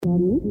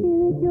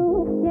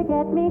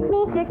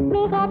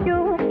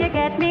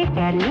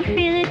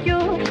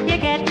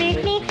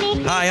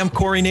Hi, I'm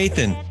Corey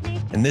Nathan,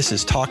 and this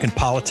is Talking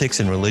Politics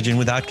and Religion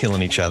Without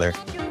Killing Each Other.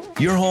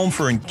 Your home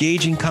for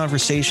engaging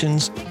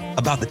conversations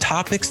about the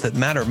topics that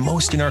matter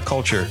most in our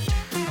culture.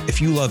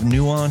 If you love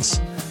nuance,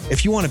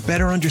 if you want to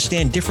better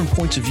understand different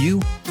points of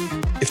view,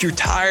 if you're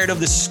tired of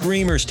the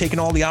screamers taking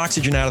all the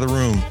oxygen out of the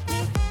room,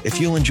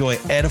 if you'll enjoy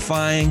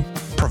edifying,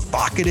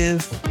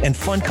 provocative, and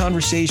fun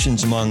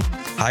conversations among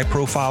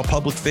high-profile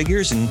public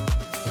figures and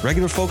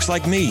regular folks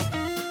like me,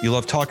 you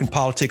love talking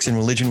politics and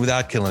religion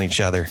without killing each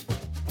other.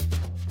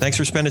 Thanks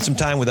for spending some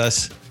time with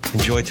us.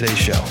 Enjoy today's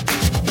show.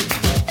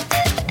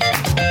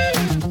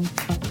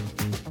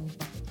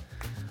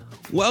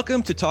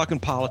 Welcome to Talking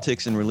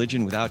Politics and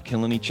Religion Without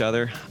Killing Each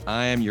Other.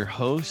 I am your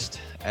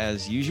host,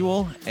 as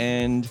usual,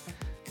 and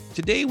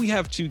today we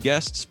have two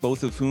guests,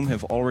 both of whom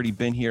have already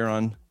been here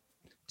on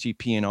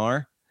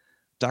TPNR.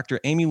 Dr.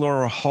 Amy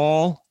Laura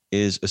Hall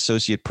is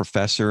Associate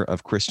Professor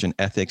of Christian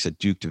Ethics at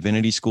Duke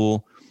Divinity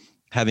School,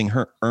 having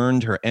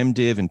earned her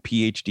MDiv and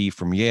PhD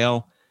from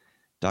Yale.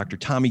 Dr.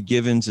 Tommy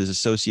Givens is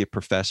Associate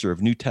Professor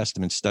of New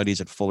Testament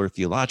Studies at Fuller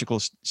Theological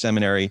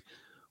Seminary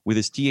with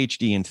his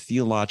PhD in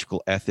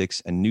Theological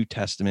Ethics and New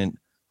Testament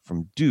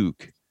from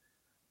Duke.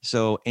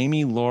 So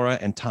Amy, Laura,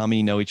 and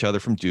Tommy know each other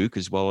from Duke,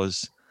 as well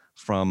as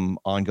from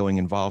ongoing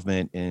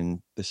involvement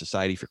in the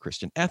Society for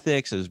Christian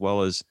Ethics, as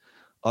well as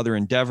other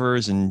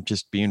endeavors and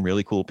just being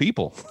really cool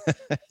people.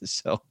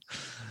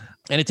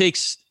 And it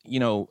takes,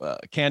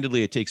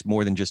 candidly, it takes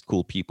more than just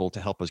cool people to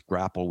help us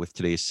grapple with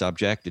today's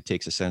subject. It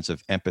takes a sense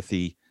of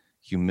empathy,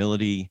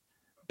 humility,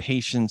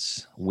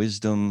 patience,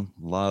 wisdom,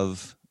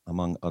 love,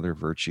 among other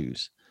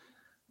virtues.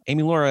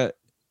 Amy, Laura,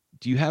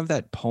 do you have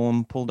that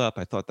poem pulled up?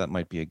 I thought that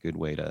might be a good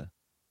way to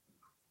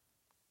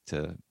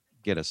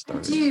get us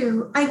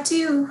started. I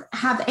do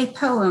have a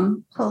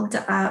poem pulled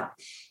up.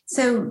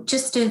 So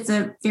just as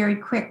a very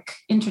quick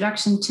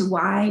introduction to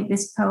why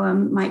this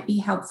poem might be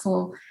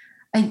helpful,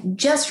 I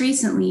just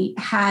recently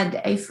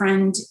had a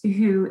friend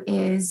who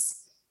is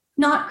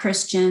not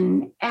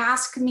Christian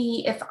ask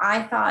me if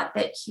I thought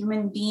that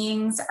human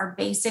beings are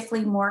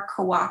basically more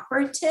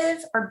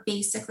cooperative or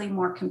basically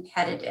more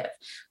competitive,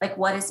 like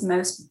what is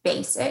most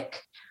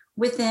basic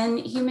within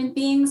human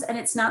beings. And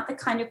it's not the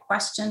kind of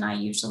question I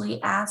usually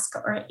ask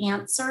or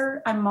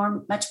answer. I'm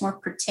much more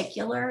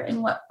particular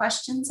in what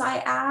questions I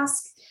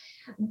ask.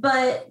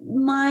 But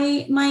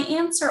my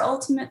answer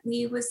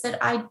ultimately was that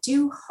I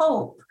do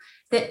hope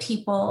that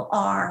people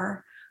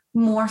are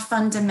more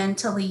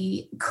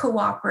fundamentally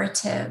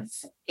cooperative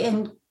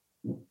and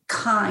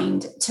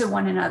kind to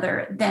one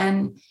another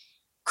than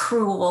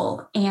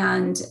cruel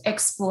and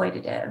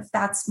exploitative.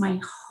 That's my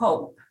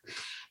hope.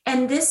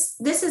 And this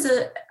is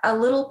a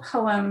little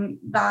poem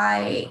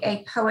by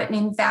a poet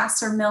named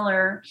Vassar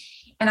Miller.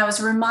 And I was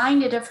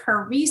reminded of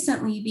her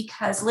recently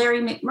because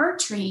Larry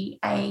McMurtry,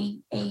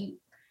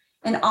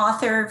 an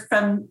author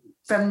from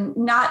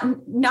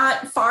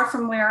not far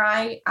from where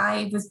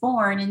I was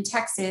born in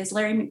Texas,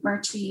 Larry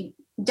McMurtry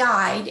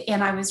died,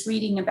 and I was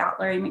reading about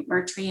Larry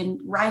McMurtry and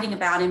writing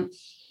about him.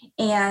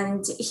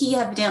 And he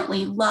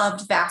evidently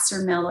loved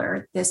Vassar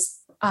Miller,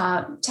 this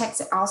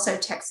also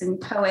Texan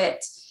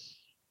poet.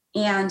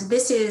 And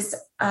this is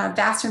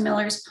Vassar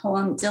Miller's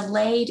poem,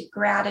 Delayed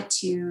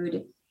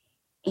Gratitude.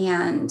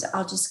 And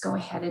I'll just go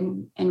ahead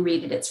and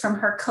read it. It's from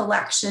her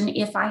collection,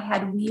 If I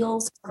Had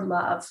Wheels for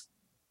Love.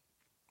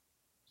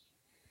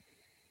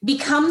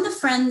 Become the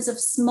friends of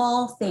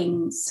small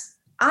things.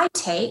 I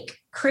take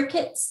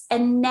crickets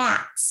and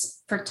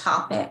gnats for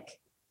topic.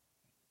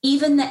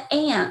 Even the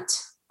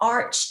ant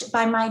arched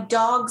by my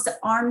dog's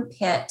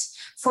armpit,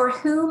 for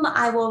whom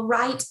I will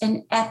write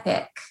an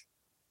epic,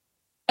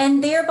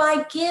 and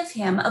thereby give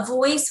him a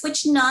voice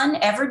which none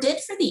ever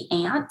did for the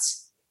ant,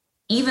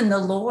 even the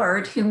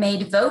Lord who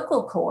made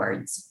vocal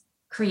cords,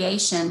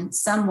 creation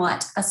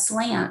somewhat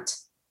aslant.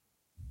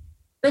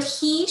 But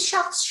he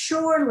shall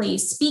surely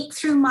speak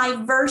through my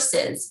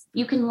verses.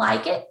 You can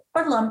like it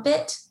or lump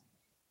it.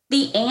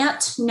 The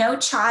ant no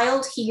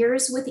child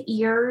hears with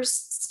ears,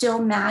 still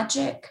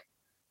magic.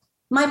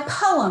 My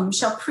poem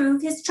shall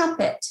prove his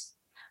trumpet,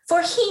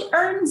 for he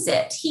earns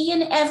it, he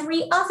and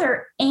every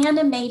other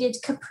animated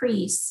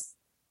caprice.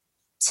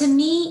 To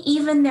me,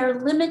 even their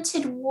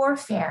limited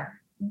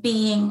warfare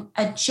being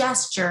a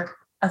gesture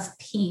of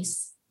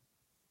peace.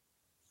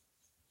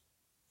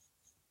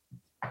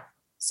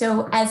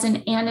 So as an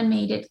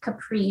animated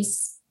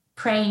caprice,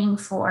 praying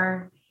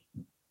for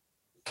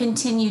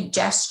continued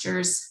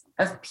gestures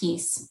of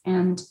peace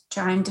and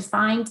trying to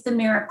find the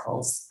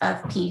miracles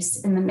of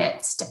peace in the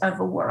midst of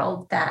a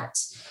world that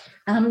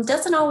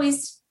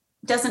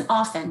doesn't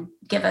often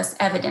give us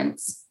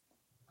evidence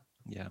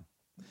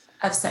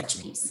of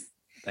such peace.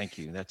 Thank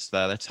you.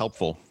 That's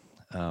helpful.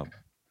 I'm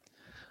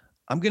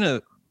going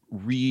to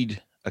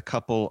read a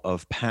couple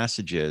of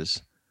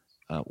passages,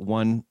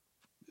 one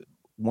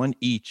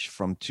each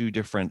from two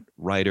different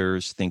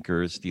writers,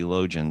 thinkers,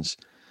 theologians.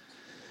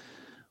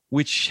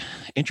 which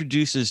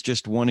introduces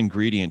just one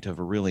ingredient of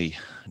a really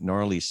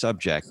gnarly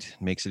subject,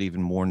 makes it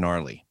even more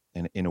gnarly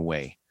in a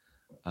way.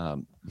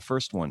 The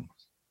first one,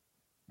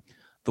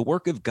 the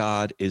work of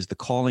God is the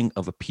calling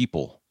of a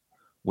people,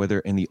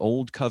 whether in the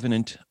old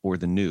covenant or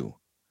the new.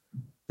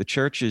 The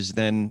church is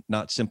then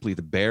not simply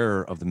the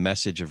bearer of the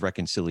message of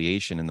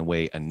reconciliation in the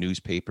way a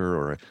newspaper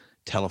or a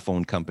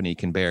telephone company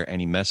can bear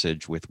any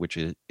message with which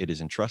it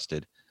is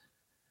entrusted,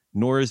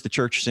 nor is the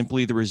church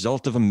simply the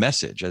result of a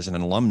message, as an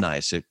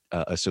alumni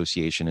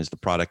association is the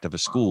product of a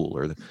school,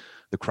 or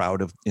the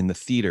crowd in the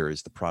theater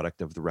is the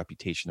product of the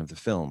reputation of the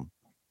film.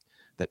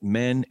 That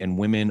men and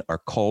women are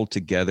called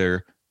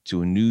together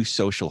to a new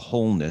social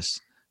wholeness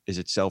is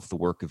itself the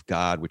work of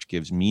God, which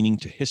gives meaning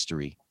to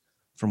history,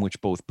 from which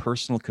both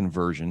personal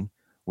conversion,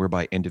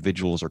 whereby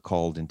individuals are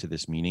called into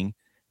this meaning,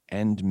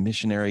 and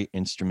missionary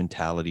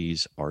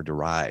instrumentalities are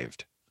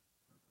derived.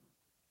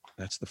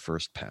 That's the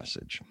first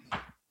passage.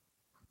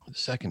 The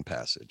second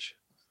passage.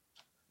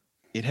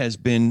 It has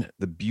been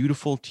the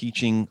beautiful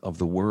teaching of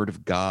the word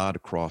of God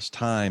across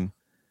time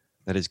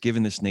that has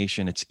given this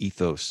nation its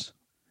ethos.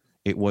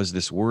 It was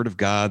this word of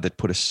God that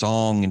put a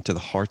song into the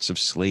hearts of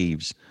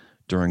slaves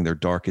during their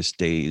darkest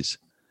days.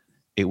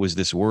 It was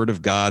this word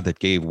of God that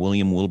gave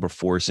William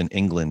Wilberforce in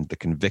England the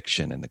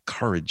conviction and the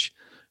courage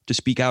to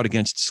speak out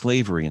against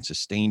slavery and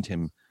sustained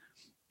him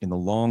in the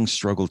long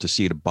struggle to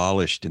see it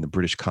abolished in the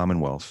British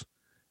Commonwealth.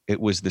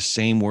 It was the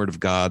same word of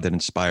God that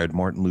inspired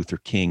Martin Luther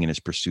King in his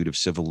pursuit of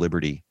civil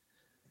liberty.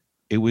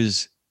 It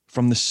was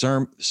from the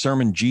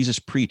sermon Jesus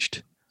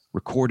preached,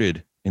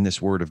 recorded in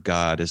this word of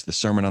God as the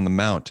Sermon on the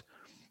Mount,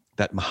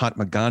 that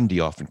Mahatma Gandhi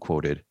often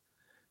quoted.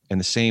 And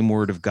the same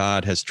word of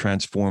God has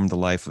transformed the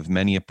life of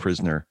many a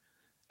prisoner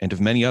and of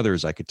many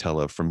others I could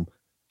tell of from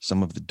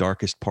some of the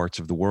darkest parts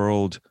of the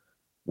world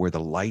where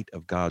the light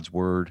of God's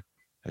word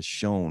has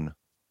shone.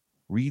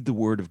 Read the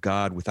word of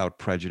God without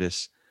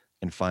prejudice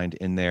and find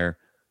in there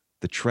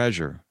the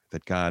treasure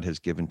that God has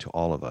given to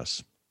all of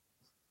us.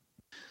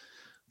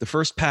 The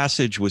first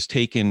passage was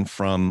taken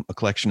from a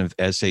collection of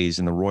essays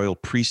in the Royal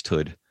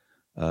Priesthood,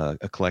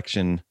 a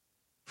collection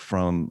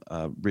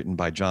written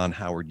by John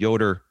Howard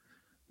Yoder.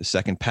 The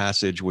second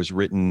passage was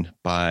written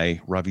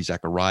by Ravi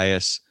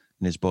Zacharias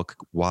in his book,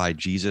 Why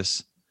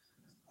Jesus?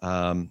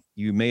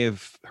 You may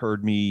have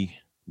heard me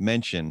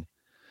mention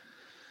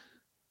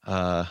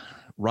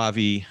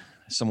Ravi,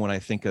 someone I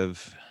think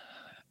of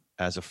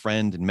as a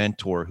friend and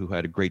mentor who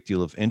had a great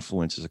deal of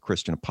influence as a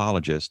Christian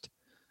apologist.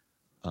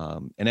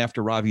 And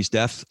after Ravi's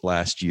death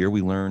last year,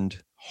 we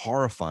learned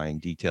horrifying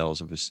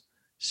details of his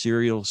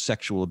serial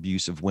sexual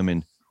abuse of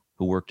women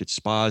who worked at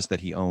spas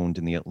that he owned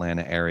in the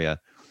Atlanta area,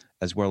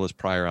 as well as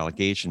prior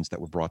allegations that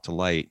were brought to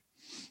light.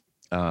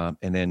 And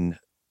then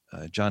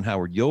John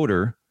Howard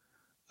Yoder,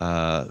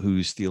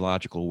 whose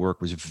theological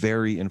work was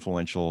very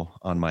influential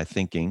on my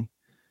thinking.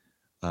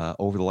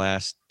 Over the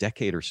last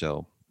decade or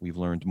so, we've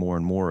learned more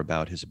and more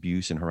about his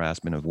abuse and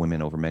harassment of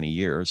women over many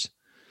years.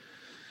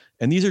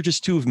 And these are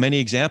just two of many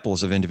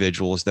examples of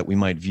individuals that we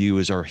might view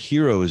as our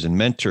heroes and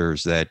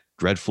mentors that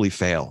dreadfully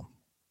fail,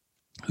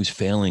 whose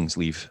failings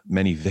leave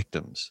many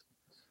victims.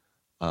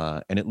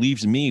 And it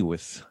leaves me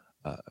with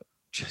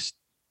just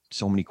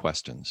so many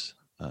questions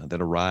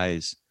that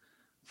arise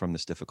from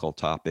this difficult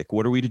topic.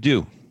 What are we to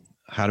do?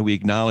 How do we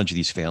acknowledge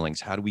these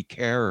failings? How do we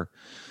care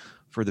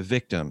for the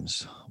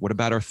victims? What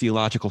about our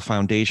theological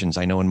foundations?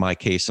 I know in my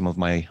case, some of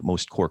my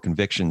most core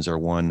convictions are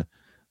one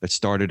that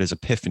started as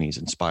epiphanies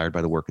inspired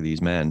by the work of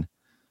these men.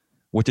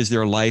 What does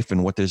their life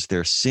and what does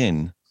their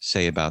sin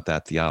say about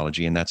that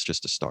theology? And that's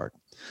just a start.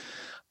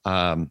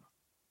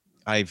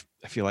 I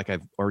feel like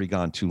I've already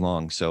gone too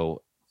long,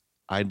 so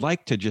I'd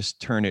like to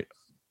just turn it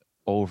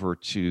over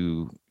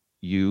to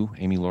you,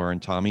 Amy, Laura,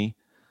 and Tommy.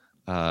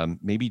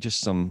 Maybe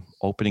just some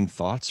opening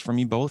thoughts from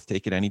you both.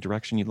 Take it any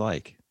direction you'd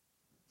like.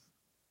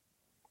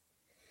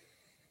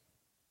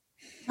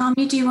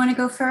 Tommy, do you want to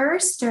go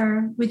first,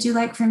 or would you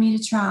like for me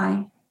to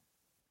try?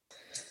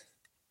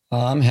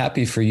 I'm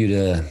happy for you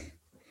to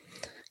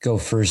go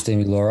first,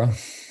 Amy, Laura.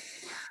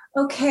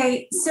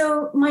 Okay,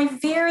 so my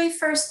very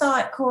first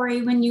thought,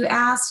 Corey, when you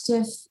asked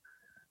if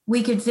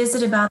we could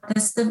visit about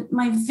this,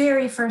 my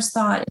very first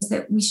thought is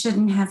that we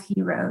shouldn't have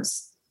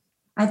heroes.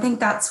 I think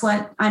that's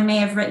what I may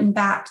have written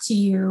back to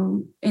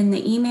you in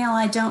the email.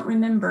 I don't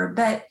remember,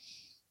 but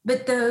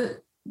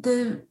the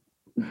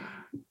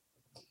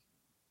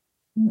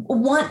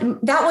one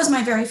that was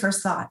my very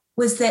first thought,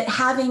 was that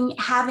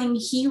having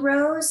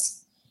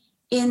heroes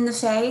in the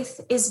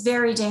faith is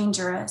very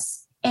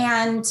dangerous.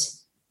 And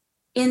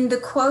in the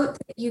quote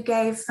that you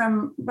gave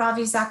from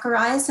Ravi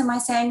Zacharias, am I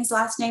saying his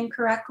last name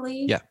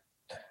correctly? Yeah.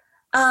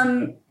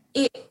 I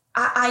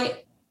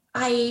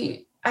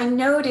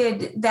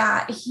noted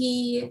that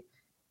he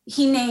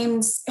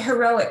names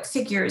heroic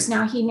figures.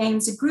 Now he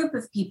names a group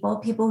of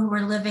people who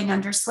were living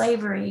under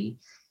slavery,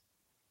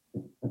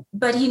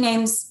 but he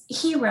names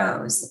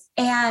heroes.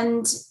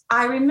 And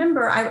I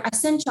remember I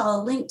sent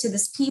y'all a link to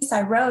this piece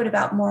I wrote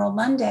about Moral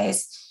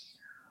Mondays,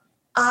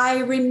 I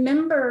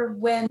remember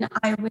when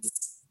I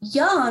was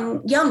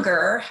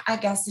younger, I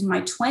guess in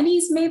my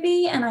 20s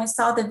maybe, and I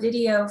saw the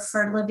video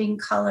for Living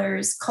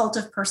Color's Cult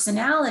of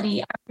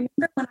Personality. I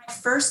remember when I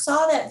first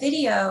saw that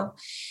video,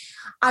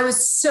 I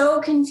was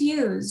so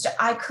confused.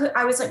 I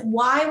was like,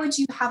 why would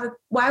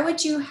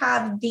you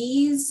have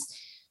these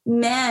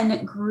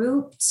men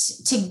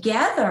grouped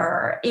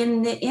together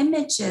in the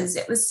images?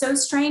 It was so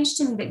strange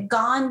to me that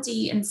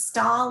Gandhi and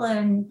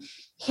Stalin,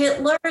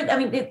 Hitler, I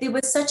mean, it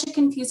was such a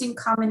confusing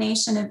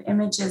combination of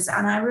images.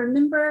 And I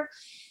remember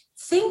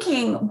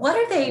thinking,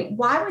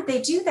 why would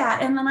they do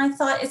that? And then I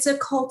thought, it's a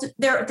cult.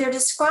 They're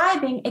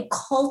describing a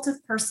cult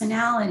of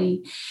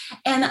personality.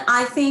 And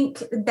I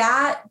think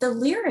that the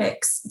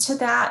lyrics to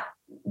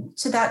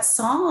that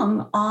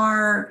song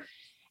are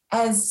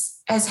as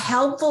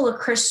helpful a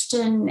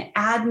Christian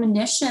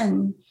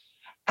admonition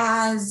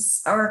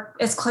or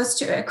as close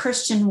to a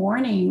Christian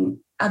warning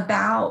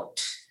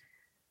about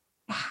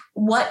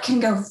what can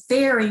go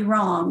very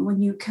wrong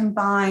when you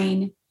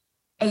combine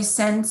a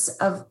sense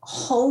of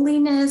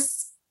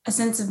holiness, a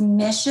sense of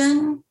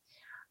mission,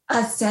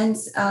 a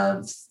sense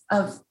of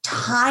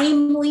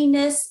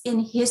timeliness in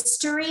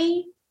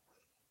history,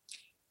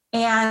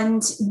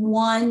 and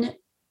one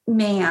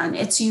man.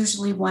 It's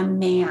usually one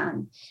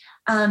man.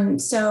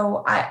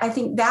 So I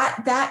think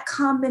that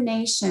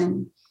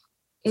combination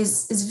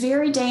is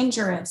very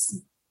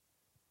dangerous.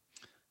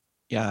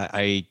 Yeah,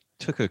 I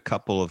took a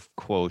couple of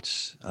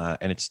quotes,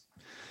 and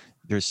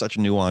there's such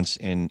nuance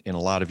in a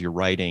lot of your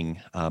writing,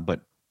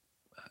 but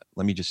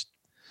let me just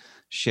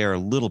share a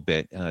little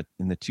bit.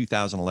 In the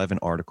 2011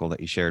 article that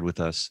you shared with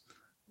us,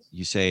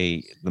 you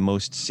say the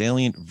most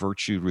salient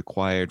virtue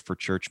required for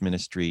church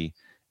ministry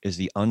is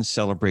the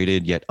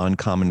uncelebrated yet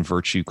uncommon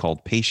virtue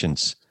called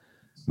patience.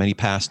 Many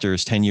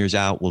pastors 10 years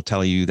out will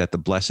tell you that the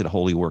blessed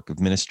holy work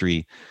of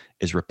ministry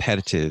is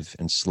repetitive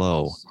and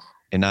slow,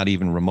 and not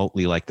even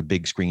remotely like the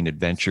big screen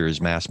adventures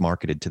mass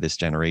marketed to this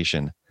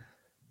generation.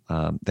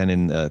 Then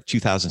in the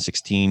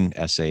 2016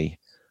 essay,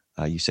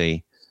 you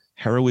say,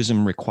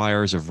 heroism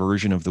requires a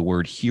version of the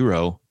word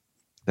hero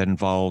that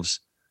involves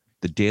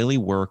the daily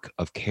work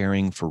of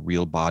caring for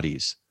real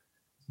bodies.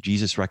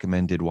 Jesus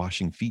recommended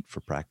washing feet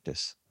for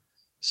practice.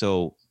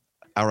 So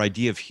our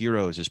idea of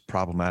heroes is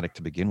problematic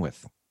to begin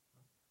with.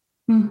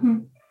 Mm-hmm.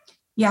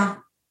 Yeah.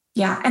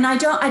 And I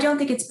don't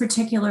think it's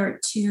particular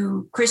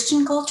to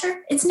Christian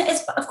culture. It's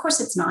of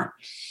course it's not.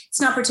 It's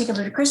not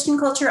particular to Christian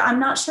culture. I'm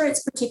not sure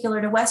it's particular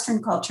to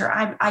Western culture.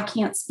 I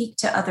can't speak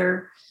to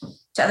other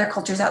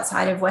cultures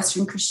outside of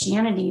Western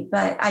Christianity,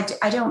 but I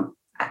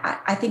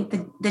think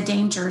the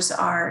dangers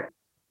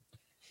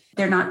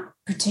they're not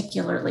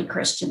particularly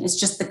Christian. It's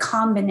just the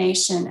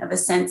combination of a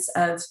sense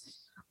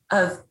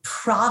of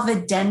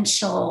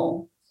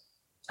providential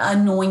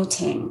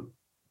anointing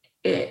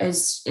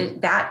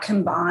that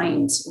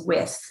combined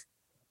with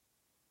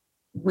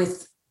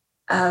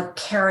a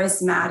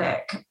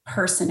charismatic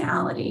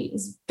personality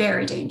is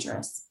very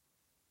dangerous.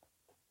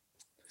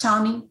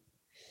 Tommy?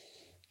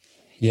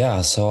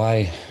 Yeah, so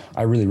I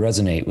really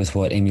resonate with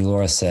what Amy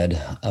Laura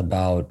said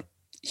about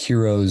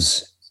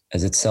heroes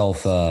as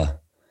itself a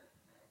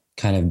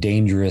kind of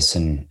dangerous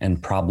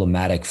and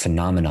problematic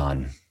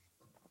phenomenon.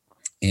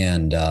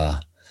 And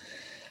I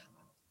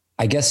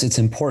guess it's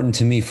important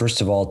to me, first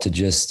of all, to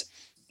just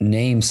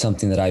name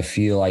something that I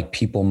feel like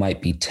people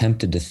might be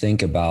tempted to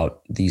think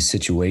about these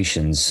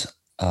situations.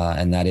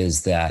 And that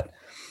is that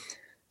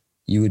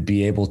you would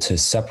be able to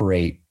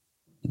separate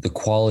the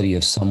quality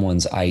of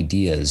someone's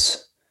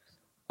ideas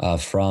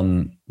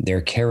from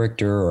their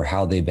character or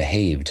how they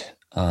behaved.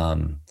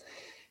 And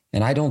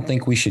I don't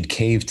think we should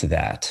cave to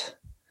that.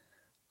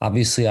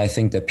 Obviously, I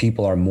think that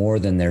people are more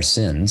than their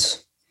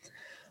sins,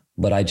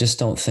 but I just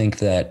don't think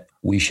that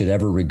we should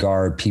ever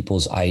regard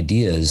people's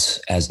ideas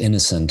as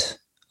innocent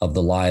of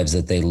the lives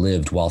that they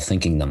lived while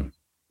thinking them.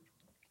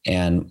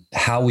 And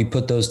how we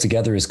put those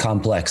together is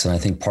complex. And I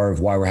think part of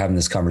why we're having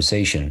this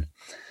conversation,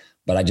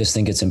 but I just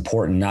think it's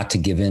important not to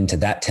give in to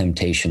that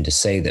temptation to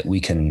say that we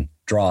can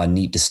draw a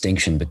neat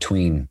distinction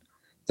between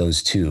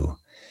those two.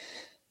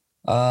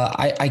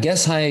 I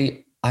guess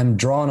I'm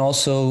drawn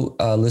also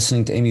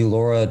listening to Amy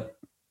Laura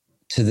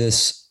to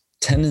this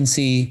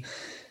tendency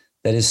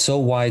that is so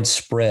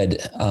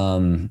widespread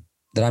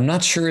that I'm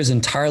not sure is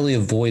entirely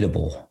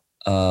avoidable.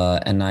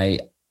 And I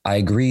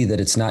agree that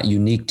it's not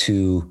unique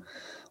to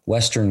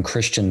Western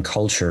Christian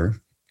culture,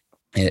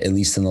 at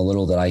least in the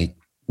little that I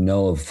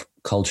know of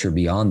culture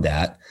beyond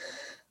that.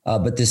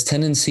 But this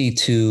tendency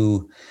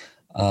to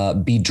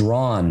be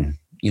drawn,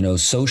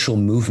 social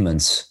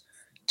movements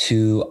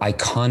to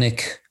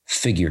iconic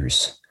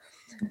figures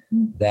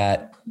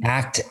that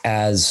act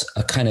as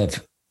a kind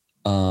of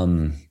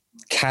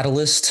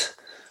catalyst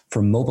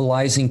for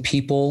mobilizing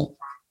people,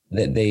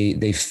 that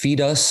they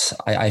feed us.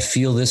 I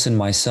feel this in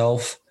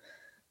myself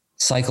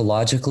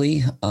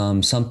psychologically.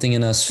 Something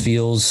in us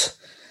feels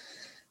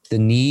the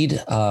need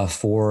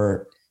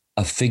for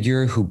a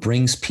figure who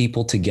brings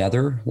people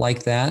together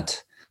like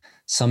that,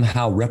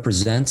 somehow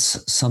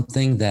represents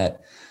something that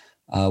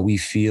we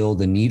feel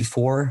the need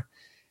for.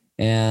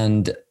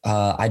 And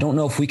I don't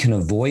know if we can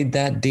avoid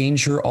that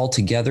danger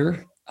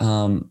altogether.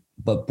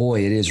 But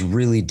boy, it is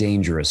really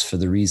dangerous for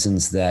the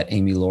reasons that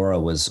Amy Laura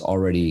was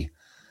already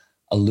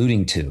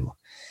alluding to.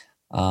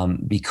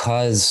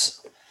 Because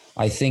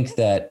I think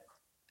that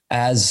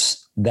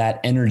as that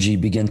energy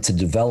begins to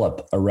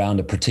develop around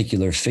a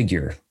particular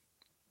figure,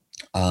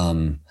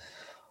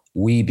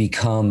 we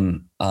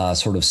become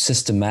sort of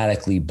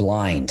systematically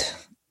blind,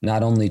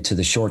 not only to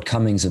the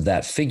shortcomings of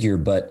that figure,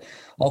 but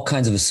all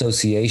kinds of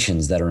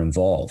associations that are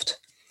involved.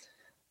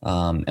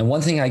 And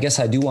one thing I guess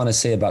I do want to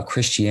say about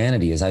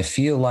Christianity is I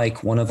feel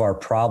like one of our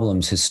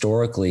problems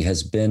historically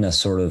has been a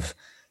sort of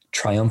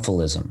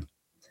triumphalism,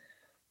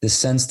 this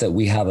sense that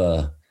we have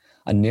a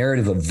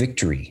narrative of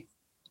victory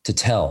to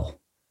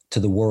tell to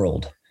the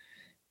world.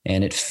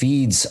 And it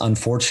feeds,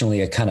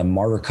 unfortunately, a kind of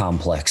martyr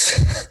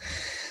complex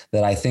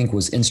that I think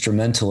was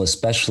instrumental,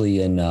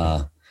 especially in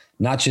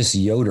not just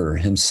Yoder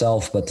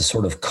himself, but the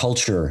sort of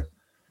culture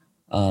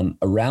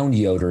around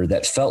Yoder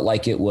that felt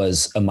like it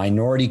was a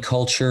minority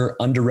culture,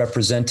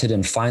 underrepresented,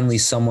 and finally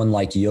someone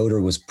like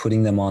Yoder was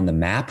putting them on the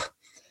map.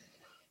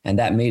 And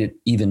that made it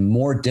even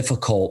more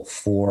difficult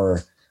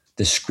for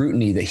the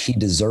scrutiny that he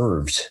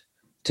deserved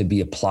to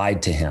be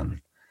applied to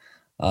him.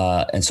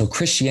 And so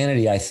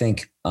Christianity, I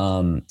think,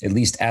 at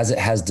least as it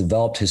has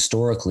developed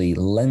historically,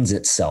 lends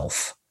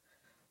itself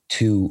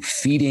to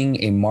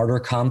feeding a martyr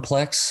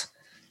complex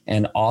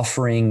and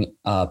offering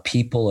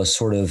people a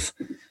sort of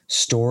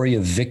story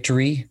of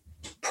victory,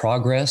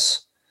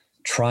 progress,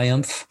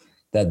 triumph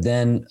that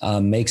then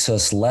makes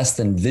us less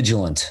than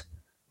vigilant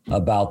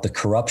about the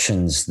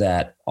corruptions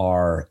that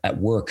are at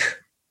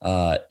work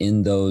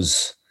in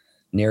those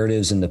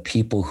narratives and the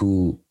people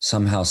who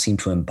somehow seem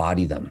to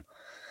embody them.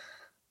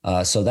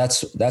 So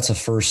that's a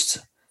first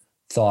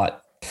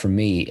thought for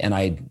me. And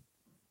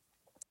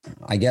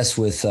I guess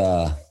with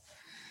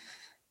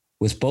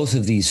both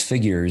of these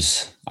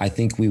figures, I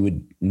think we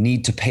would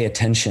need to pay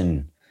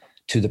attention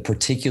to the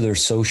particular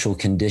social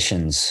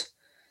conditions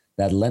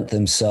that lent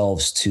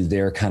themselves to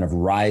their kind of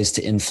rise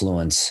to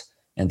influence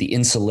and the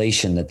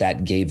insulation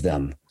that gave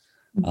them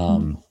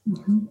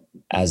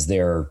as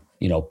their,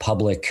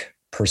 public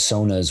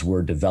personas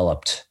were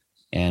developed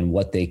and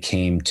what they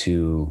came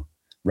to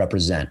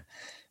represent.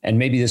 And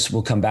maybe this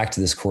will come back to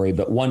this, Corey,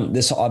 but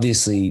this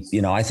obviously,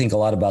 I think a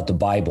lot about the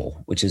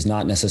Bible, which is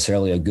not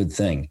necessarily a good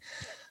thing.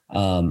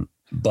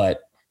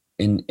 But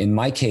in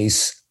my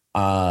case,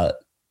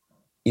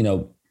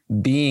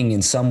 being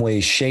in some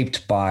ways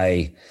shaped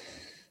by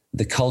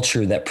the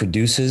culture that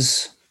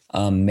produces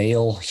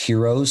male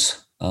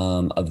heroes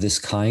of this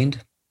kind,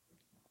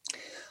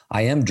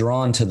 I am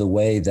drawn to the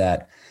way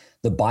that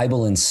the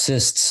Bible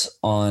insists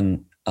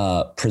on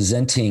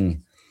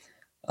presenting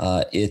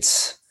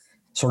its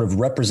sort of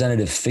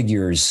representative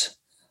figures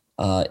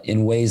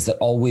in ways that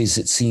always,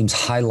 it seems,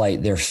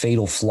 highlight their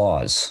fatal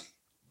flaws.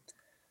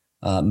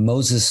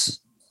 Moses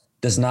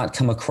does not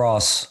come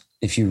across,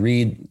 if you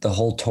read the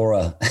whole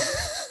Torah,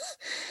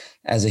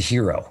 as a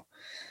hero.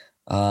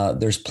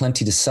 There's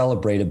plenty to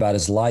celebrate about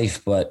his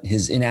life, but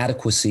his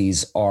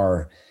inadequacies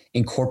are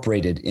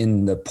incorporated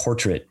in the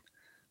portrait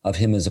of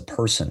him as a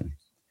person.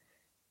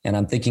 And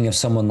I'm thinking of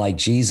someone like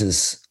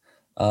Jesus,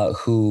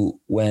 who,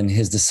 when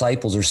his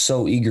disciples are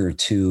so eager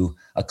to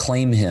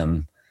acclaim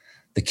him,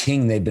 the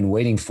king they've been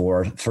waiting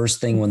for,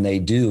 first thing when they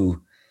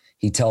do,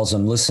 he tells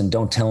them, listen,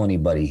 don't tell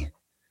anybody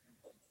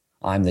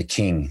I'm the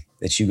king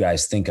that you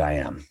guys think I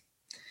am.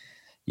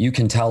 You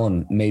can tell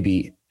them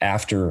maybe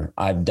after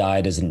I've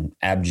died as an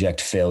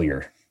abject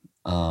failure,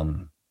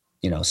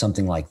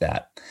 something like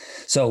that.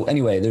 So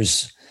anyway,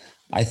 there's,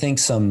 I think,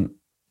 some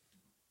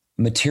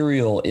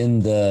material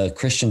in the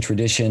Christian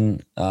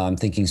tradition, I'm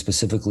thinking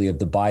specifically of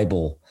the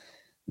Bible,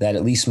 that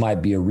at least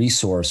might be a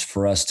resource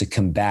for us to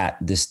combat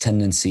this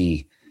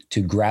tendency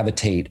to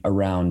gravitate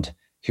around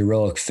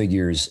heroic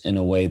figures in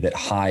a way that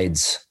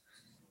hides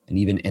and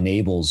even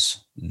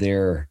enables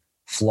their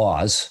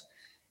flaws.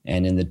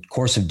 And in the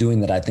course of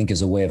doing that, I think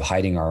is a way of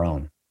hiding our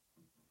own.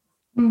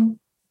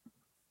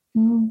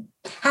 Mm-hmm.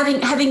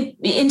 Having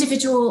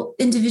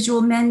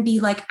individual men be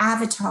like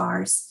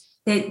avatars,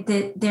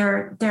 that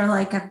they're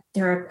like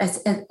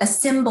a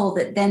symbol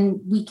that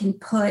then we can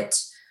put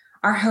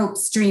our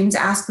hopes, dreams,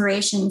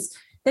 aspirations.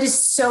 That is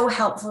so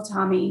helpful,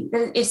 Tommy.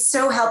 That is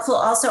so helpful.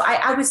 Also,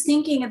 I was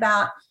thinking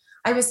about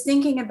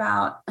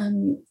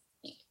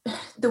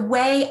the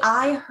way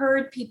I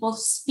heard people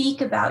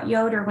speak about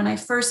Yoder when I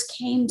first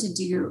came to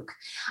Duke.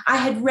 I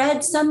had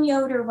read some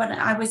Yoder when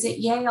I was at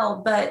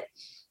Yale, but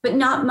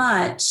not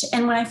much.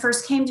 And when I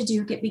first came to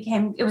Duke,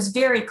 it was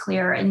very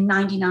clear in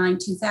 99,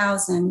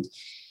 2000,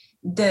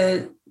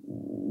 the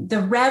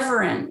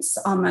reverence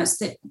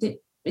almost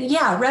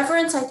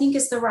reverence, I think,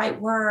 is the right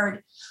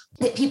word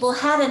that people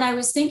had. And I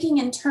was thinking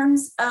in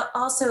terms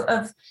also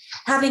of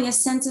having a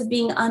sense of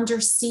being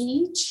under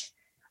siege,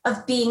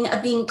 of being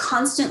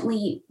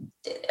constantly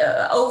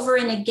over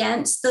and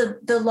against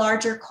the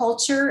larger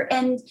culture.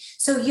 And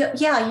so,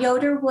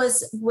 Yoder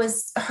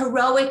was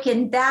heroic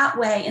in that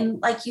way. And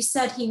like you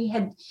said, he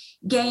had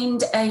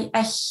gained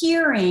a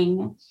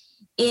hearing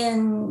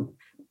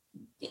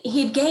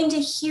he'd gained a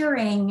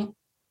hearing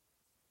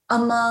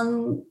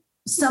among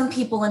some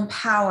people in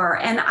power.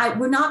 And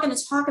we're not going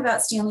to talk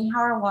about Stanley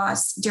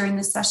Hauerwas during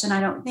this session, I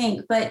don't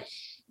think, but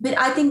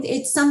I think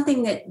it's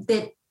something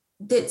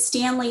that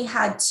Stanley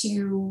had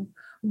to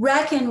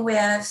reckon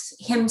with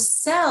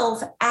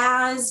himself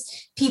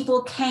as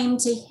people came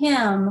to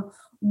him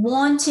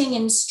wanting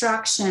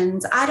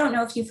instructions. I don't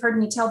know if you've heard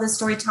me tell this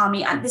story,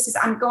 Tommy.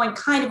 I'm going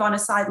kind of on a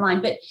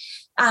sideline, but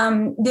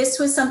this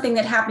was something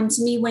that happened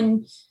to me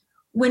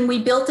when we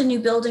built a new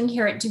building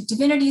here at Duke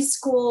Divinity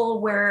School,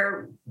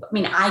 where,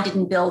 I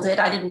didn't build it,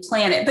 I didn't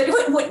plan it, but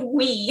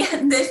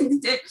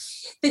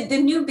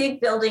the new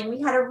big building, we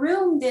had a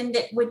room then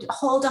that would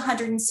hold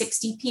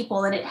 160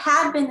 people. And it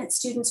had been that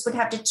students would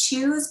have to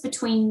choose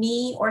between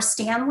me or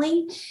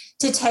Stanley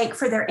to take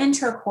for their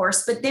intro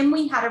course. But then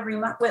we had a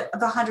room of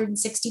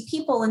 160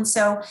 people. And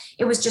so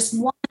it was just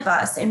one of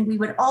us, and we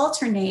would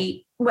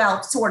alternate,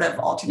 sort of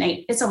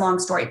alternate. It's a long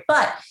story,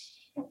 but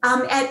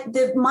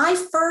my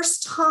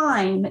first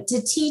time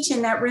to teach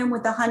in that room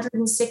with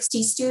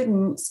 160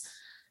 students,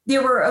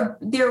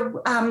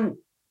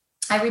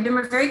 I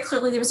remember very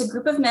clearly there was a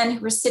group of men who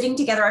were sitting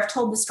together. I've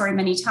told this story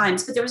many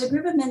times, but there was a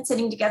group of men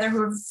sitting together who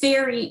were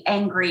very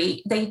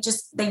angry. They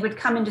would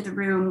come into the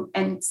room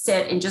and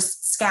sit and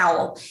just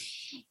scowl.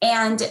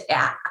 And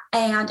at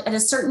a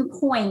certain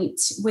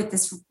point with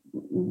this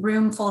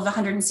room full of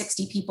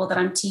 160 people that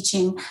I'm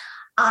teaching,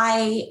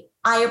 I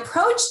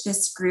approached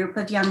this group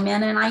of young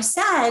men and I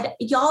said,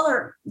 y'all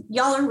are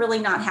really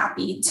not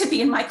happy to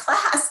be in my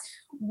class.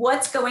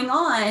 What's going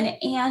on?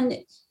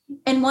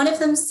 And one of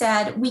them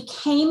said, we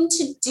came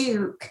to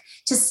Duke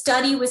to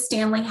study with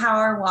Stanley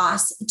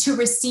Hauerwas to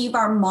receive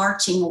our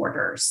marching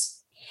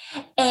orders.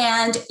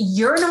 And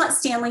you're not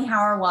Stanley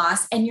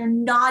Hauerwas, and you're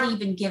not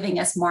even giving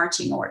us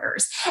marching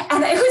orders.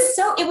 And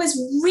it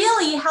was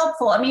really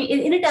helpful.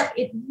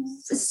 It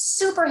was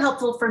super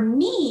helpful for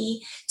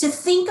me to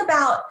think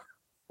about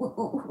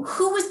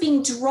who was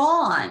being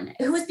drawn,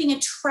 who was being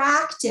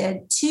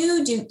attracted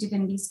to Duke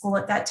Divinity School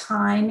at that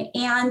time,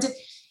 and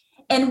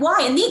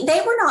why. And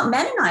they were not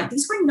Mennonite.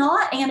 These were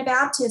not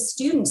Anabaptist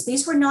students.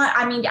 These were not,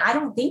 I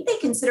don't think they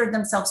considered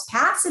themselves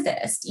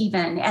pacifist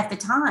even at the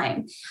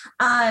time.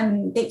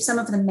 Some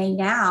of them may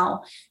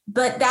now,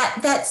 but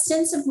that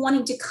sense of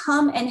wanting to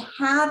come and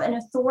have an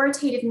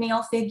authoritative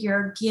male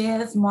figure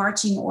give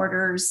marching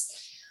orders,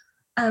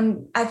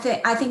 I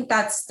think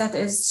that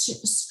is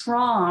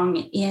strong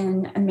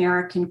in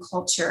American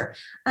culture.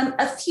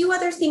 A few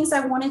other things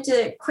I wanted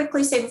to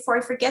quickly say before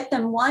I forget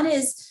them. One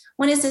is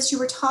as you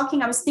were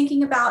talking, I was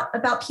thinking about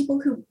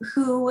people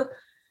who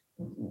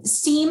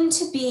seem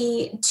to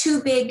be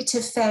too big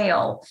to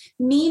fail,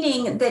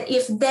 meaning that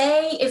if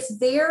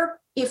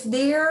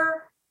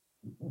their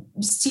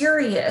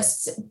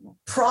serious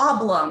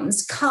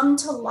problems come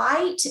to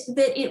light,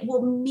 that it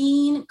will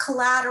mean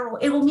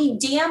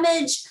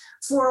damage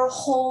for a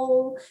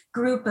whole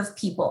group of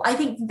people. I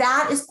think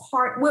that is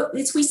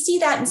we see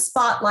that in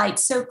Spotlight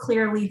so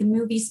clearly, the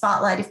movie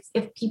Spotlight.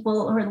 If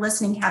people who are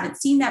listening haven't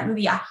seen that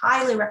movie, I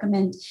highly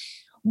recommend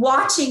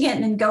watching it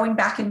and then going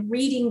back and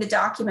reading the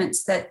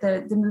documents that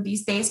the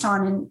movie's based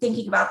on and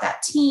thinking about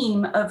that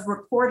team of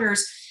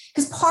reporters,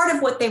 because part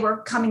of what they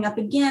were coming up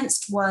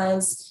against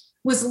was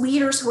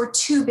leaders who were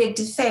too big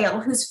to fail,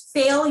 whose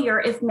failure,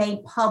 if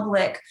made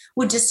public,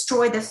 would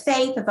destroy the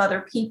faith of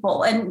other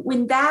people. And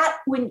when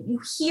you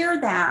hear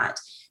that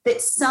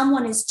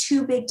someone is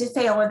too big to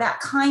fail, or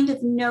that kind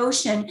of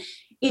notion,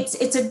 it's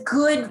a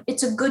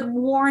good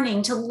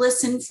warning to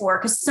listen for,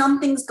 because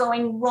something's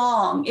going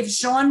wrong. If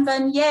Jean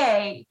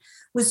Vanier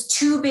was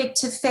too big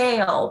to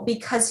fail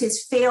because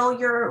his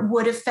failure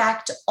would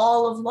affect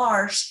all of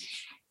L'Arche,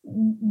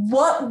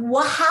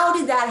 how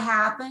did that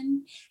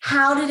happen?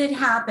 How did it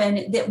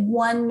happen that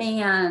one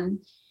man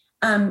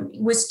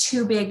was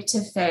too big to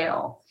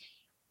fail?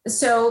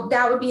 So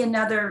that would be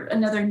another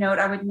note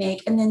I would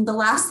make. And then the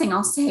last thing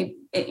I'll say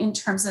in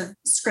terms of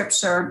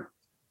scripture,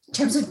 in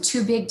terms of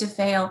too big to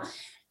fail,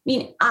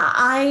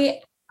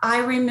 I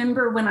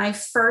remember when I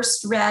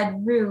first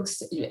read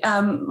Ruth,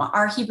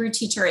 our Hebrew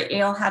teacher at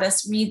Yale had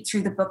us read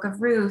through the book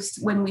of Ruth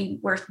when we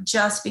were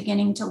just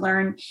beginning to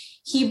learn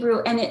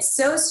Hebrew. And it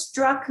so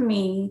struck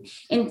me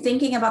in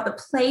thinking about the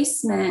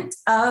placement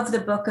of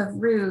the book of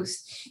Ruth.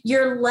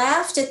 You're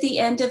left at the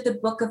end of the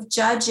book of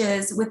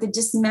Judges with the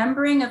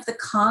dismembering of the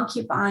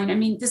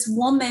concubine. This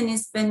woman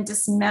has been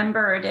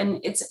dismembered,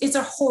 and it's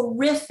a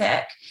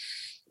horrific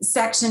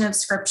section of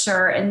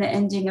scripture in the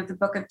ending of the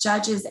book of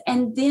Judges.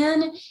 And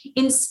then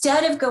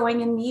instead of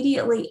going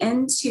immediately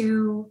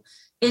into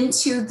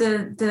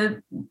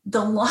the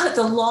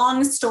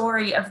long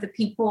story of the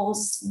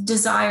people's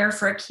desire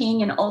for a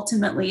king and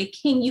ultimately a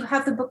king, you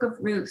have the book of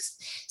Ruth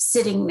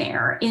sitting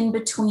there in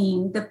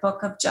between the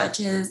book of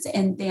Judges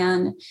and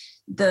then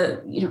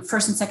the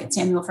 1st and 2nd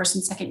Samuel, 1st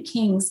and 2nd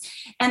Kings.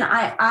 And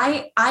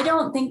I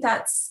don't think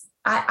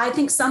I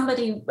think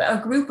a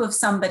group of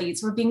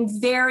somebodies were being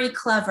very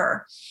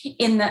clever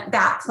in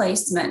that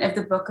placement of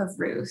the book of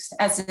Ruth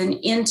as an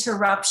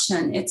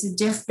interruption. It's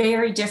a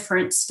very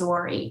different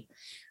story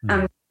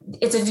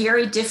It's a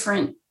very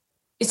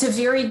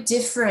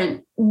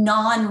different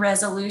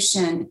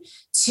non-resolution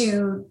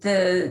to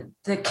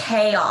the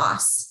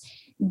chaos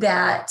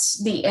that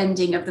the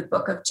ending of the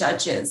book of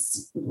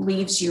Judges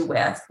leaves you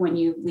with when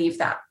you leave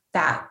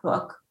that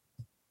book.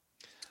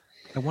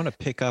 I want to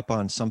pick up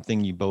on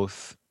something you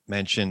both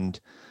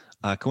mentioned.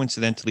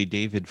 Coincidentally,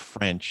 David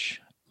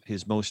French,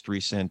 his most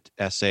recent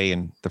essay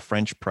in the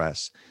French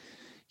press,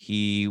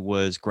 he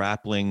was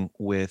grappling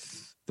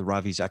with the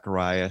Ravi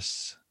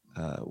Zacharias,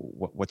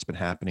 what's been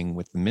happening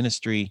with the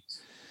ministry,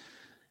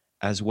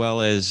 as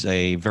well as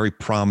a very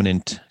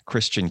prominent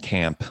Christian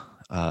camp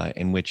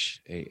in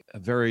which a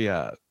very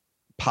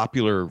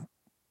popular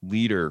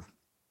leader,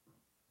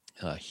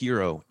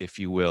 hero, if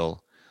you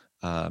will,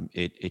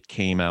 it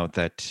came out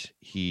that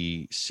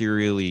he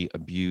serially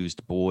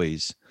abused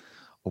boys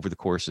over the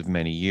course of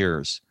many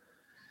years.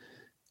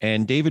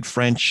 And David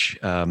French,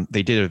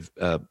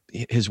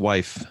 his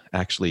wife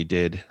actually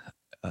did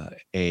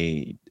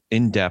a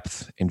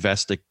in-depth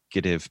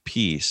investigative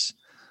piece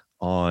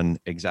on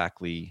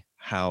exactly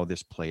how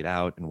this played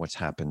out and what's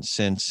happened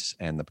since,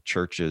 and the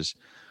church's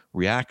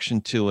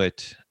reaction to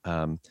it.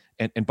 And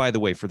by the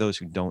way, for those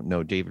who don't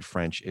know, David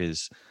French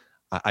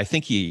I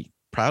think he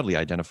proudly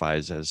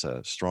identifies as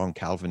a strong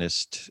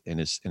Calvinist in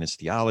his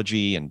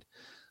theology, and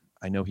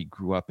I know he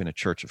grew up in a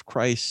Church of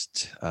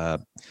Christ,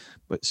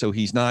 but so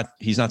he's not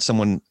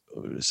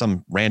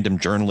some random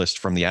journalist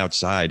from the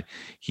outside.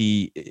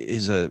 He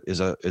is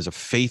a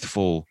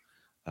faithful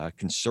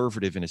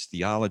conservative in his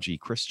theology,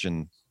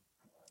 Christian.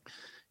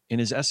 In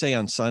his essay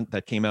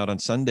that came out on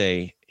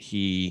Sunday,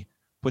 he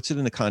puts it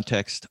in the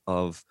context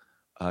of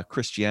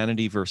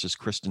Christianity versus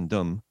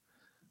Christendom,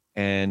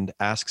 and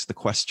asks the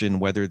question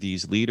whether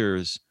these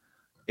leaders,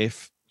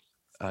 if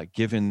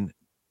given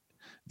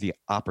the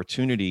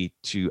opportunity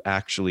to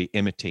actually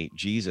imitate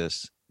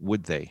Jesus,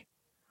 would they?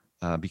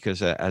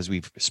 Because as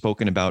we've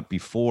spoken about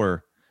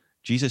before,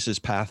 Jesus's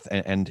path,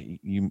 and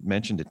you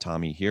mentioned it,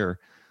 Tommy, here,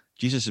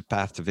 Jesus's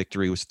path to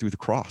victory was through the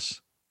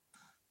cross.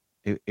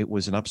 It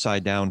was an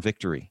upside down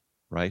victory,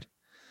 right?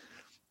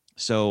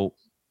 So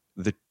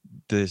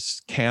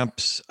this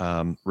camp's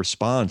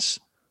response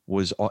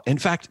was, in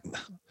fact,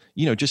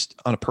 just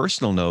on a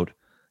personal note,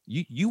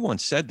 you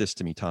once said this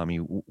to me, Tommy,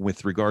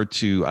 with regard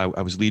to,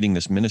 I was leading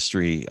this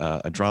ministry,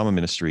 a drama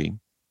ministry,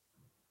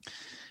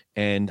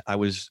 and I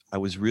was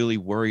really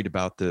worried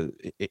about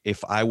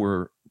if I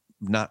were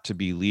not to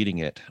be leading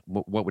it,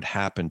 what would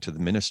happen to the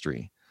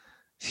ministry?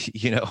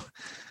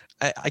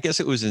 I guess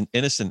it was an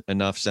innocent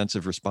enough sense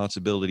of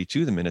responsibility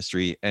to the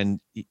ministry. And,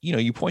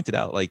 you pointed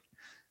out, like,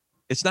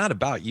 it's not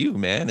about you,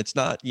 man. It's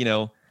not,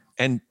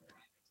 and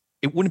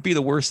it wouldn't be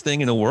the worst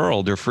thing in the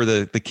world or for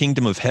the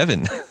kingdom of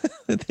heaven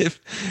if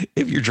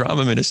your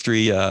drama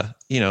ministry,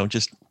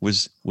 just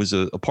was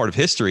a part of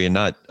history and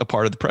not a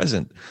part of the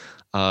present.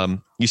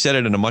 You said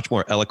it in a much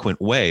more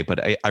eloquent way, but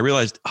I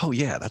realized, oh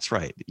yeah, that's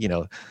right.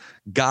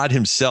 God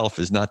himself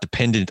is not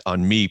dependent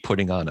on me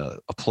putting on a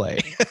play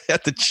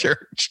at the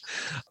church.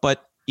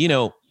 But,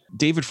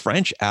 David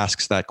French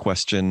asks that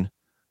question,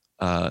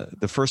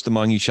 the first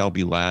among you shall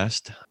be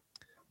last.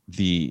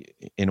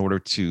 In order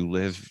to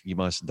live, you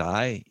must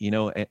die,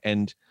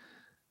 and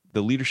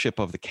the leadership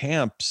of the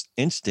camp's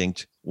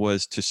instinct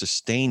was to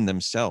sustain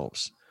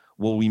themselves.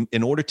 Well,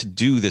 in order to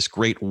do this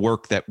great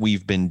work that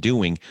we've been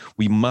doing,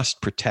 we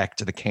must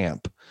protect the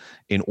camp.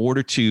 In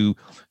order to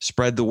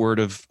spread the word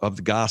of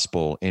the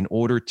gospel, in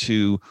order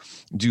to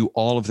do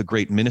all of the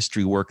great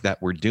ministry work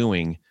that we're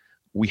doing,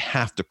 we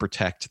have to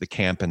protect the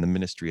camp and the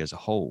ministry as a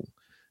whole.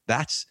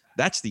 That's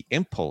the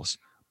impulse,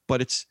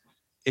 but it's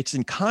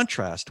in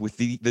contrast with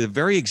the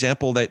very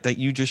example that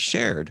you just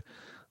shared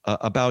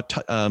about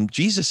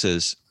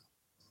Jesus's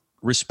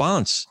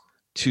response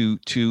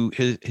to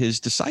his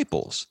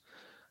disciples.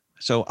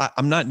 So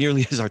I'm not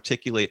nearly as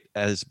articulate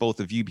as both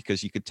of you,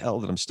 because you could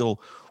tell that I'm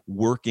still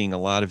working a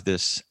lot of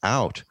this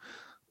out.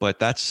 But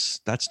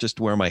that's just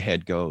where my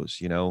head goes,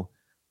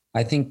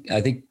 I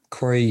think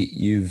Corey,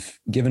 you've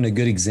given a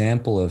good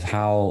example of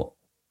how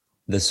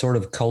the sort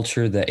of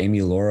culture that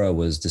Amy Laura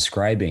was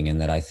describing,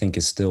 and that I think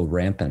is still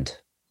rampant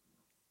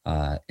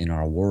in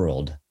our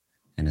world,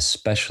 and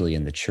especially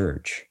in the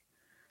church,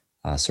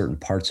 certain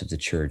parts of the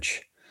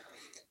church,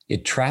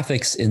 it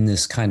traffics in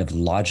this kind of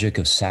logic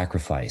of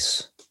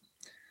sacrifice,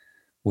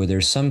 where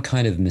there's some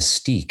kind of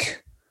mystique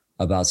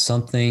about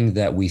something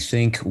that we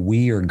think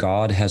we or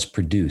God has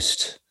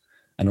produced,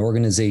 an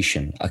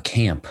organization, a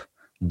camp,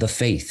 the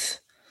faith,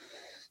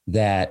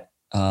 that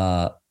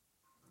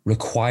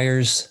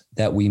requires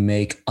that we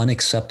make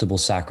unacceptable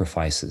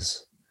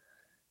sacrifices,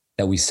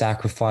 that we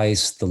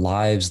sacrifice the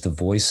lives, the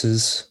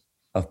voices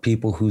of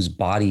people whose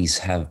bodies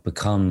have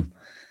become,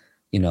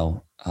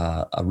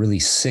 a really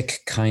sick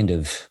kind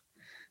of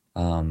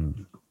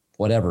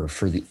whatever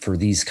for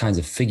these kinds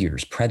of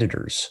figures,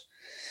 predators.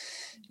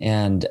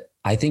 And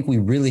I think we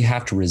really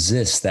have to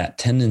resist that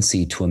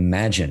tendency to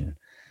imagine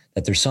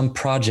that there's some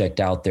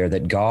project out there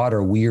that God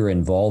or we are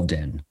involved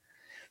in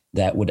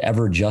that would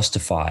ever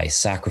justify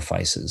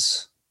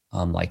sacrifices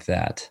like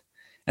that.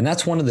 And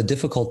that's one of the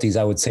difficulties,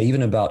 I would say,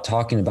 even about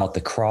talking about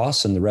the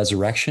cross and the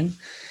resurrection,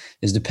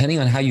 is depending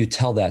on how you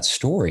tell that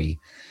story,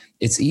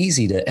 it's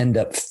easy to end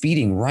up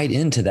feeding right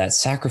into that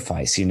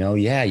sacrifice.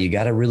 Yeah, you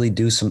got to really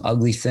do some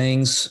ugly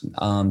things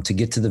to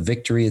get to the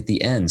victory at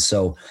the end.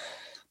 So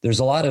there's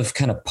a lot of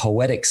kind of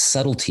poetic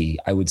subtlety,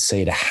 I would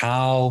say, to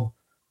how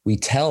we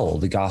tell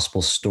the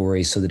gospel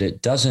story so that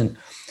it doesn't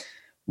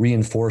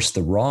reinforce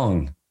the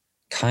wrong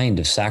kind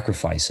of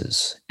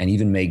sacrifices and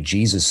even make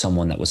Jesus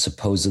someone that was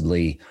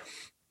supposedly,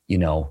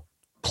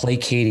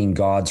 placating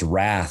God's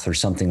wrath or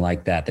something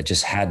like that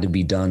just had to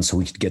be done so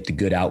we could get the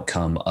good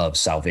outcome of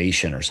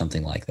salvation or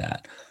something like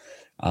that.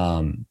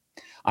 I'm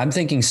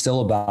thinking still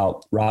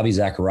about Ravi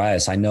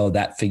Zacharias. I know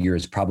that figure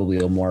is probably a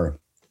little more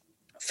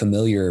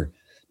familiar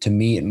to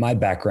me in my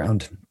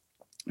background,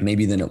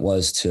 maybe than it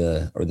is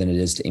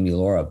to Amy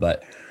Laura.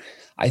 But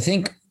I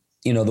think,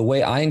 the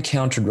way I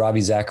encountered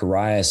Ravi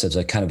Zacharias as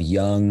a kind of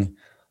young,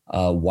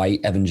 white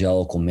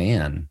evangelical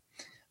man,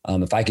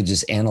 if I could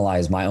just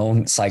analyze my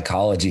own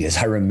psychology as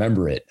I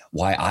remember it,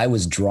 why I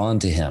was drawn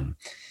to him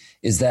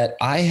is that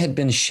I had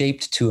been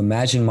shaped to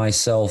imagine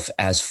myself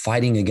as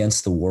fighting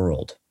against the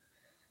world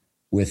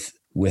with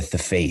the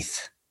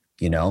faith,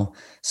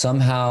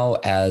 somehow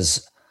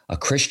as a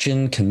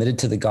Christian committed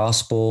to the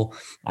gospel,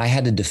 I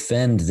had to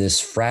defend this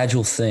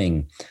fragile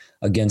thing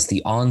against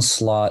the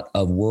onslaught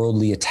of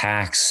worldly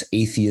attacks,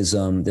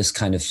 atheism, this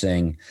kind of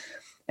thing.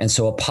 And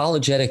so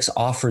apologetics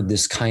offered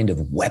this kind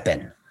of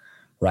weapon,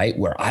 right?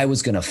 Where I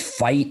was going to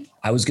fight.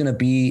 I was going to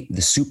be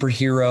the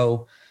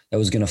superhero that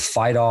was going to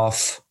fight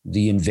off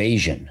the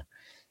invasion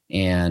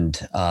and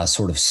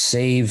sort of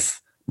save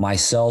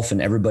myself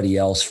and everybody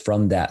else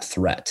from that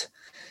threat.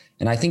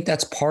 And I think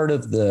that's part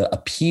of the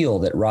appeal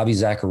that Ravi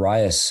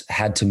Zacharias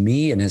had to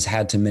me and has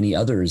had to many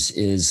others,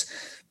 is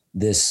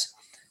this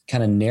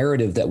kind of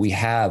narrative that we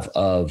have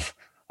of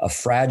a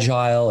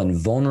fragile and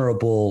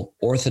vulnerable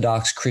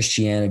Orthodox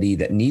Christianity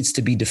that needs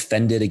to be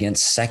defended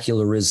against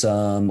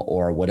secularism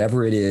or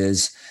whatever it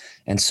is.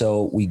 And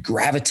so we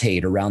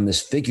gravitate around this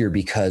figure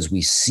because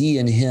we see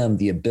in him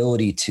the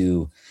ability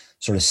to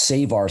sort of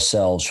save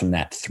ourselves from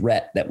that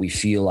threat that we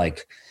feel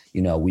like,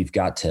 we've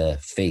got to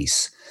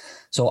face.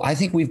 So I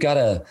think we've got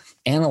to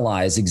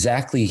analyze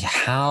exactly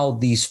how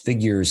these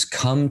figures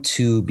come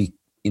to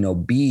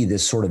be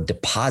this sort of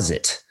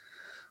deposit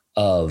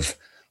of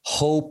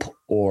hope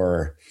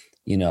or,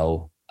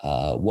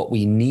 what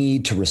we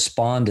need to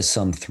respond to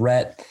some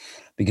threat,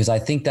 because I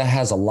think that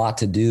has a lot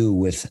to do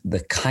with the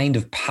kind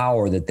of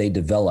power that they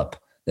develop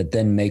that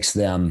then makes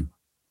them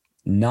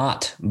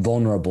not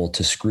vulnerable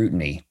to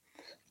scrutiny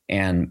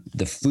and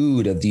the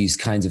food of these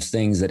kinds of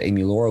things that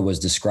Amy Laura was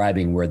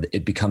describing, where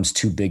it becomes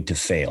too big to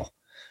fail,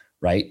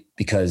 right?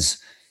 Because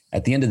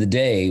at the end of the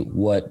day,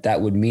 what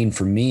that would mean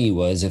for me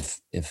was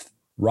if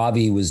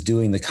Ravi was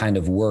doing the kind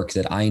of work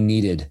that I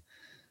needed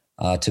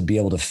to be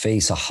able to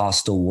face a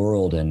hostile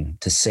world and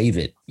to save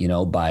it,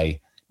 by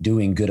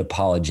doing good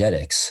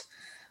apologetics,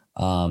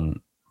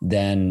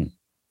 then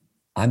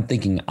I'm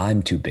thinking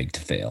I'm too big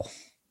to fail,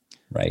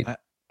 right? I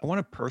want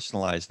to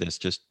personalize this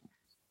just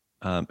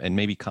and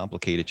maybe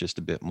complicate it just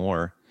a bit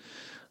more.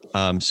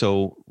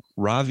 So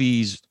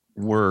Ravi's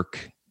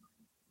work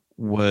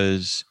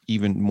was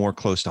even more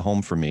close to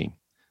home for me.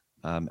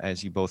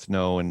 As you both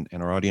know, and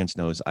our audience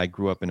knows, I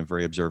grew up in a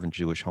very observant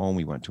Jewish home.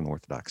 We went to an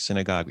Orthodox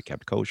synagogue. We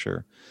kept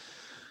kosher.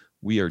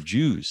 We are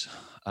Jews.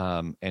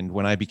 And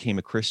when I became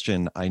a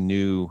Christian, I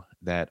knew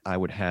that I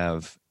would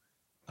have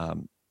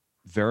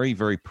very,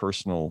 very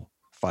personal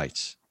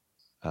fights.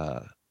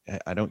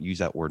 I don't use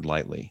that word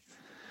lightly.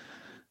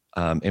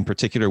 In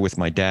particular with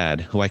my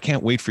dad, who I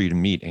can't wait for you to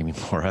meet, Amy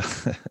Laura.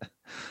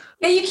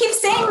 Yeah, you keep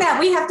saying that.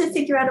 We have to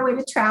figure out a way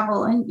to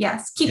travel. And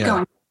yes, keep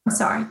going. I'm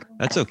sorry.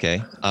 That's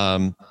okay.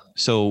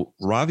 So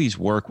Ravi's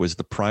work was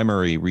the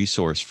primary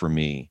resource for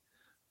me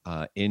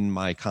in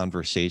my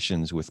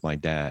conversations with my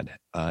dad,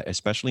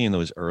 especially in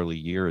those early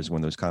years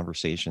when those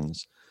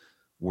conversations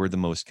were the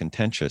most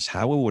contentious.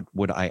 How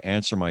would I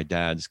answer my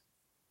dad's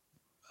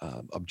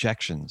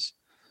objections,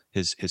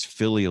 his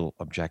filial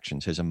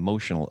objections, his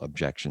emotional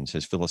objections,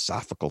 his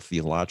philosophical,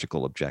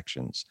 theological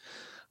objections?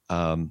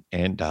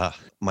 And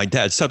my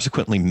dad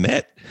subsequently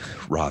met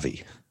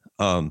Ravi.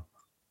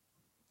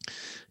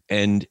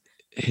 And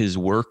his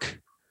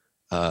work,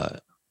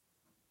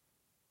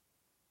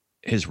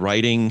 his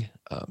writing,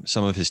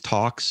 some of his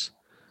talks,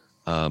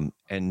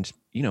 and,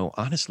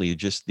 honestly,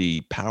 just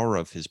the power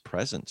of his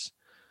presence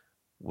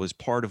was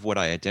part of what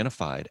I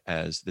identified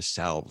as the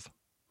salve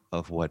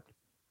of what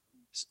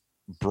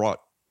brought,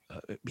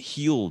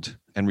 healed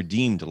and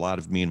redeemed a lot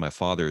of me and my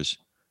father's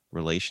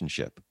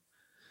relationship.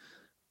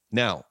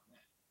 Now,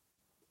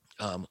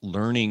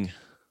 learning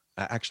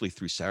actually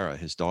through Sarah,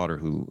 his daughter,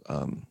 who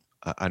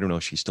I don't know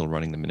if she's still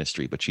running the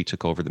ministry, but she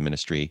took over the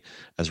ministry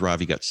as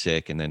Ravi got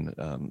sick and then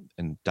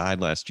and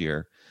died last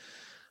year.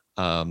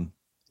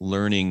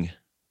 Learning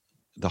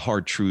the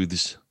hard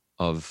truths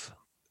of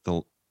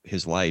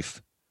his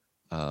life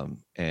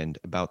and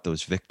about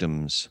those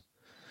victims,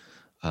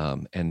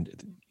 and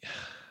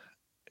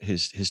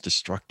his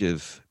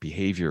destructive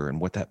behavior and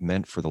what that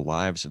meant for the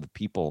lives of the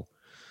people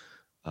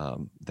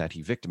that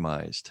he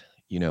victimized,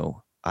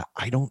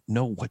 I don't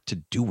know what to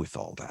do with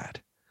all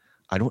that.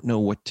 I don't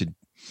know.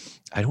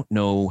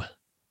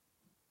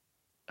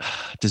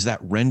 Does that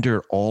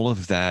render all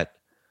of that,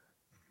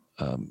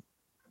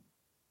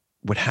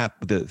 what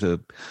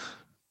happened,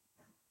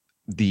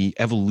 the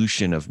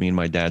evolution of me and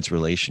my dad's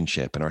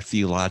relationship and our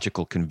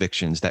theological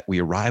convictions that we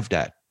arrived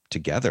at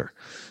together,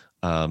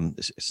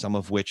 some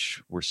of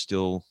which we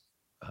still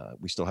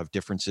have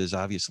differences,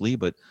 obviously,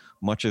 but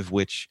much of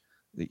which,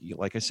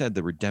 like I said,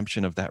 the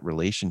redemption of that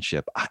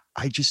relationship,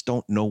 I just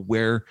don't know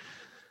where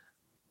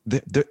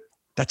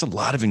that's a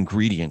lot of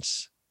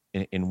ingredients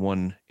in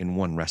one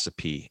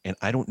recipe. And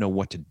I don't know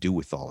what to do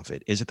with all of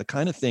it. Is it the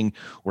kind of thing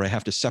where I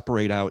have to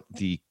separate out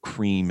the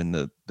cream and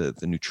the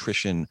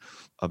nutrition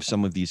of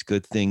some of these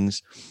good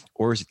things?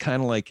 Or is it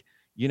kind of like,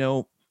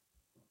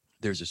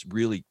 there's this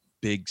really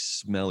big,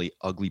 smelly,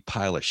 ugly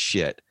pile of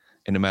shit.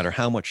 And no matter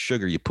how much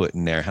sugar you put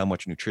in there, how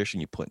much nutrition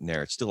you put in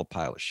there, it's still a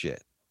pile of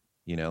shit.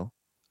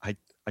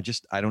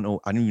 I don't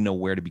know. I don't even know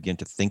where to begin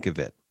to think of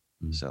it.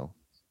 So.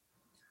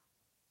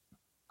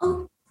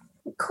 Oh,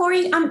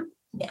 Corey,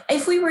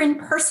 if we were in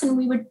person,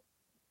 we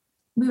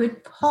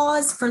would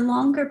pause for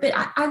longer, but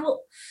I'm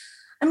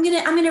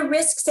gonna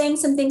risk saying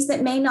some things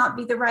that may not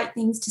be the right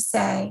things to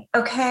say.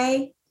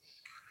 Okay.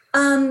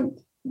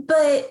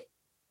 But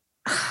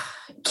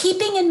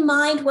keeping in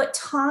mind what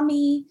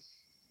Tommy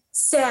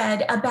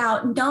said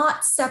about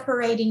not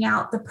separating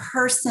out the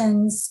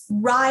person's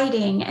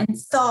writing and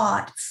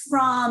thought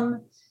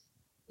from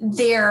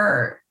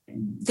their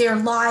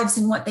lives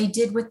and what they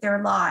did with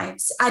their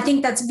lives. I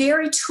think that's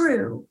very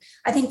true.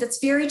 And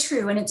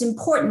it's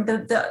important.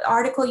 The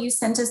article you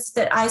sent us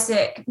that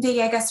Isaac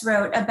Villegas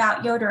wrote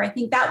about Yoder, I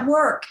think that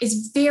work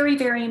is very,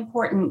 very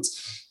important.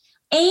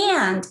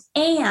 And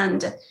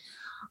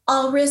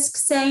I'll risk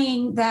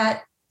saying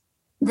that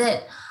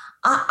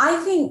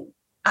I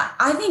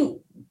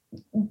think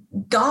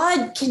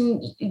God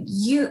can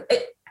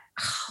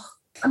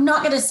I'm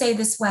not going to say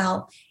this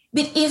well,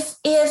 but if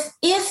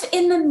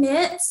in the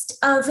midst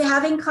of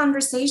having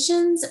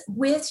conversations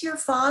with your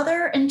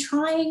father and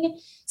trying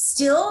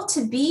still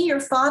to be your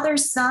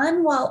father's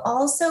son while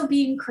also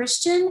being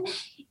Christian,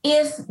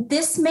 if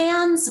this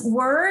man's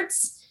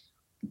words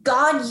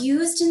God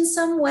used in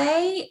some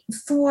way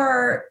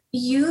for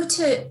you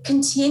to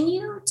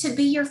continue to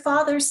be your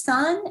father's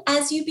son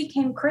as you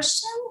became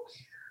Christian,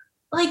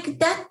 like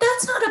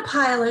that's not a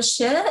pile of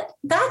shit.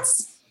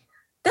 That's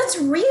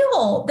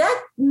real.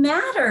 That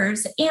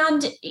matters.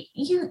 And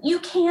you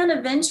can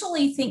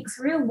eventually think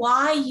through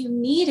why you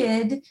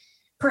needed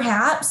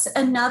perhaps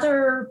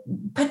another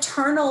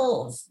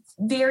paternal,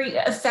 very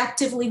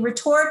effectively,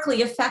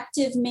 rhetorically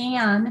effective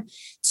man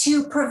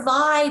to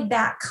provide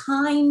that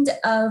kind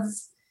of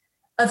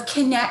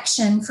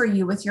connection for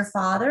you with your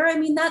father. I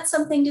mean, that's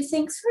something to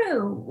think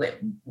through.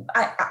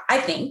 I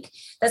think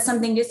that's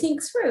something to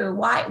think through.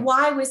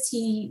 Why was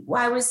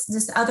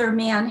this other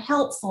man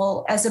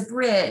helpful as a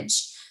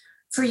bridge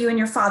for you and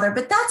your father?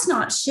 But that's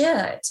not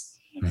shit.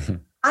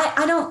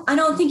 I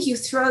don't think you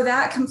throw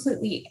that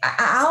completely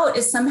out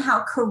as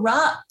somehow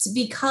corrupt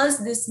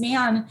because this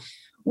man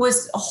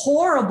was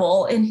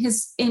horrible in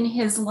his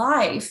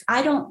life.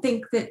 I don't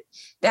think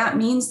that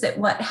means that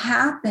what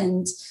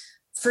happened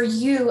for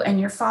you and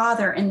your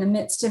father in the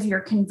midst of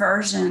your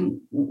conversion,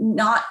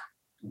 I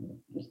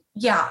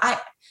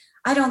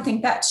don't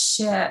think that's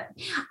shit.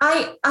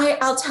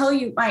 I'll tell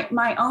you,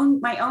 my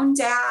own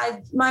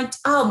dad,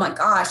 oh my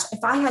gosh, if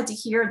I had to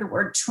hear the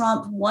word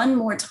Trump one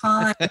more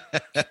time,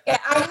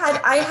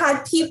 I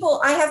have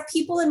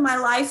people in my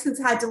life who've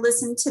had to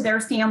listen to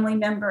their family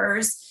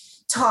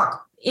members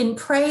talk in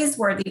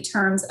praiseworthy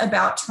terms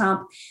about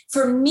Trump.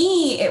 For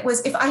me, it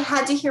was, if I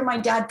had to hear my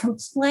dad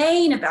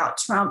complain about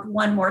Trump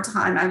one more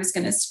time, I was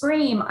going to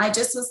scream. I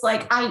just was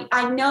like,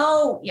 I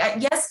know.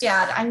 Yes,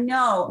 Dad, I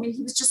know. I mean,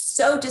 he was just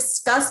so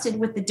disgusted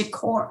with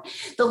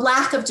the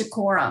lack of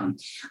decorum.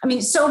 I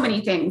mean, so many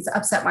things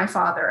upset my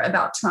father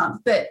about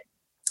Trump, but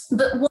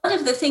one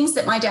of the things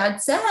that my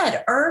dad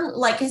said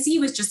because he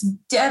was just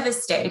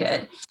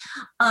devastated.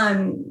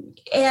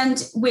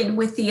 And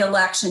with the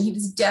election, he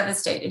was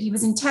devastated. He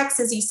was in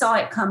Texas. He saw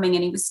it coming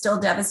and he was still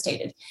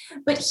devastated.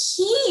 But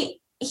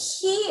he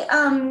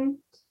said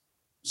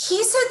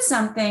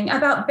something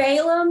about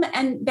Balaam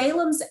and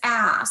Balaam's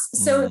ass.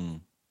 So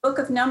Book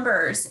of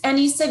Numbers. And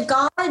he said,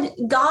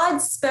 God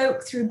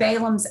spoke through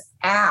Balaam's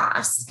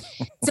ass.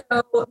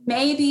 So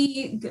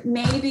maybe,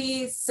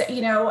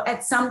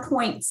 at some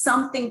point,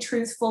 something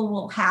truthful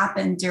will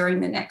happen during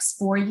the next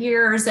 4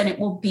 years and it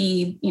will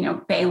be,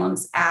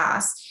 Balaam's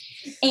ass.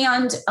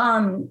 And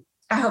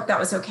I hope that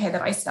was okay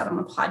that I said on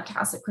a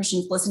podcast that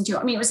Christians listen to.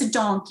 I mean, it was a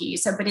donkey.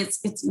 So, but it's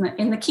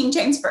in the King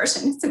James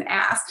Version, it's an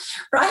ass,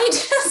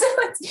 right?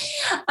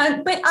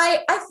 But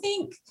I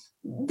think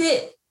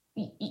that,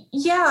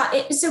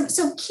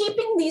 so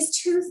keeping these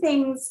two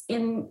things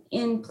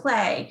in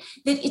play,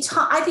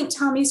 I think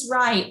Tommy's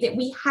right that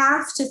we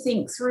have to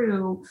think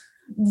through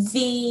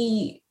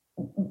the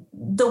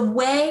the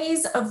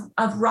ways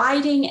of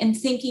writing and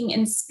thinking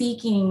and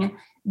speaking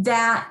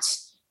that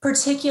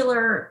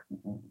particular,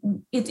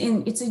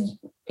 in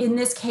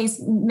this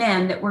case,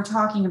 men that we're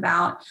talking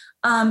about,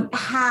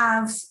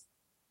 have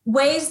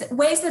ways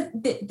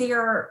that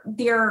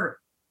their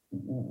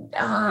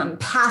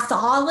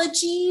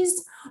pathologies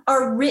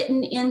are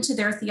written into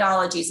their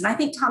theologies. And I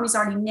think Tommy's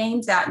already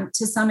named that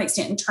to some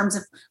extent in terms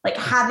of like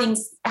having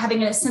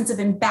a sense of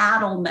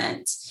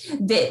embattlement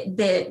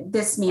that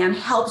this man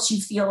helps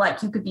you feel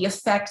like you could be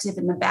effective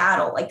in the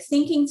battle, like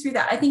thinking through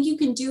that. I think you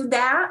can do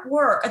that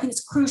work. I think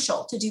it's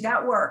crucial to do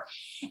that work.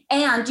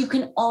 And you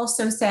can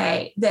also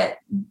say that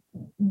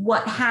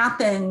what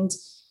happened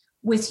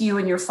with you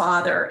and your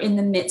father in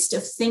the midst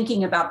of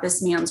thinking about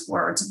this man's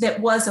words that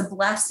was a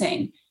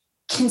blessing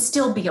can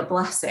still be a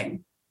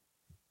blessing.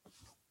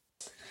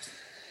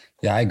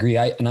 Yeah, I agree.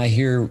 I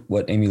hear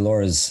what Amy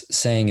Laura's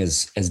saying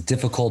is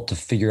difficult to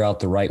figure out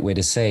the right way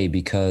to say,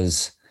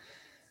 because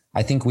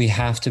I think we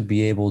have to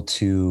be able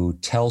to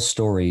tell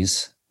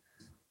stories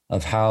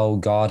of how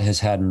God has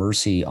had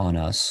mercy on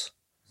us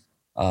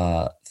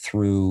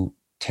through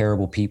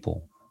terrible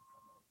people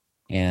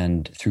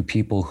and through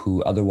people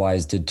who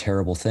otherwise did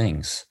terrible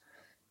things,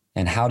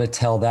 and how to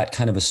tell that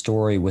kind of a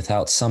story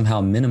without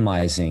somehow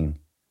minimizing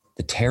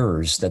the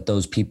terrors that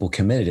those people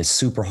committed is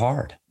super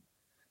hard.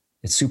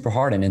 It's super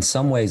hard. And in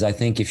some ways, I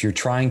think if you're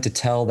trying to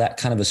tell that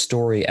kind of a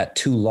story at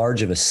too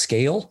large of a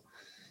scale,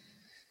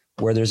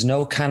 where there's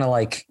no kind of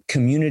like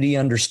community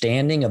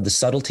understanding of the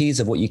subtleties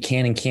of what you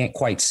can and can't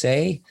quite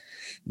say,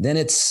 then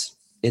it's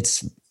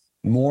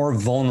more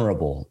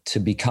vulnerable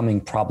to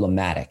becoming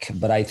problematic.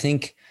 But I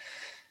think,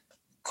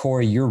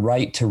 Corey, you're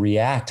right to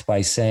react by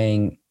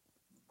saying,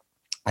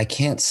 I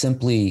can't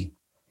simply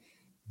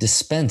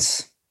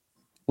dispense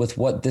with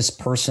what this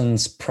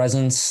person's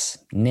presence,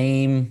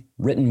 name,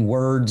 written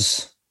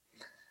words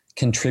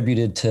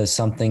contributed to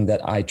something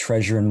that I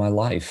treasure in my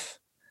life.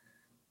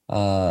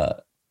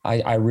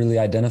 I really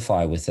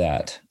identify with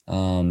that.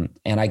 And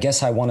I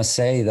guess I want to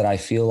say that I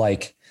feel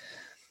like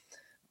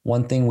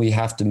one thing we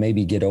have to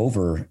maybe get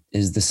over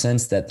is the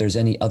sense that there's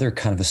any other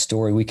kind of a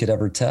story we could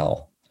ever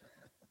tell.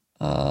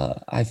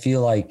 I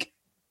feel like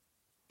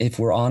if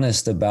we're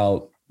honest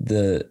about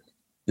the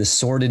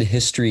sordid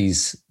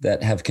histories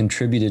that have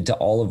contributed to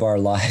all of our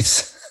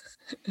lives,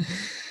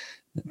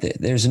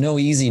 there's no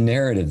easy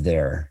narrative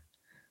there.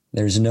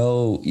 There's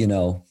no,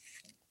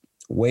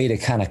 way to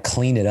kind of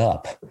clean it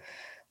up.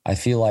 I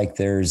feel like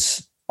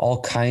there's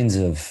all kinds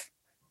of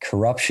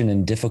corruption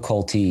and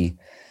difficulty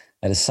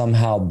that has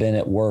somehow been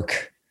at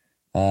work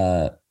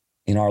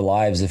in our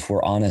lives, if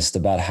we're honest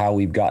about how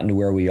we've gotten to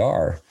where we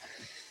are.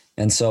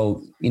 And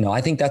so, I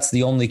think that's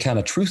the only kind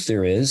of truth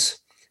there is.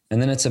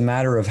 And then it's a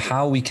matter of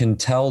how we can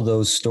tell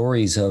those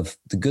stories of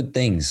the good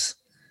things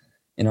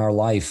in our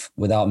life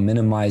without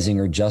minimizing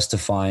or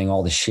justifying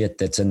all the shit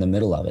that's in the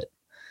middle of it.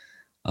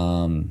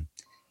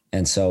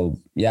 And so,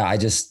 yeah,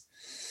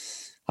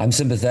 I'm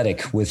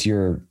sympathetic with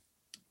your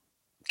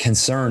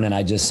concern. And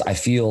I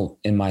feel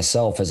in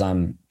myself as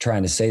I'm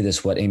trying to say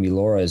this, what Amy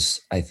Laura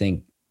is, I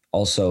think,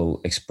 also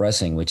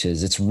expressing, which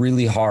is it's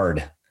really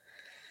hard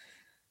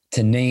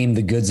to name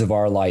the goods of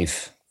our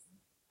life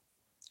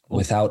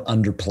without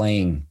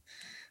underplaying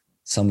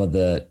some of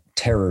the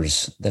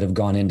terrors that have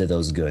gone into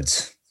those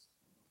goods.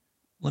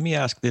 Let me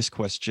ask this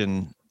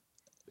question.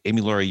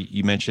 Amy Laura,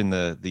 you mentioned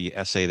the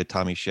essay that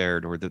Tommy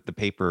shared, or the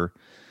paper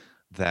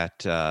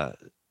that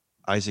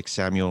Isaac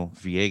Samuel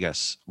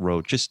Villegas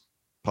wrote, just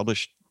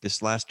published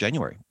this last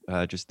January,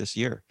 just this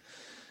year,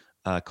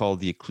 called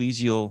The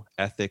Ecclesial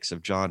Ethics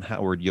of John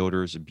Howard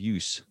Yoder's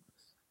Abuse.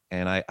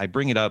 And I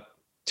bring it up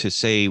to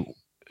say,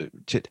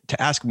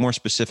 to ask more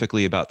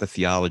specifically about the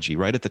theology.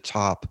 Right at the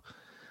top,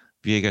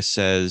 Villegas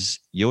says,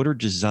 Yoder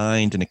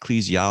designed an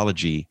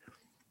ecclesiology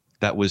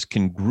that was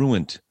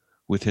congruent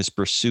with his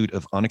pursuit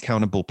of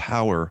unaccountable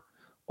power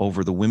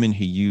over the women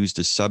he used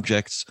as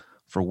subjects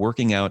for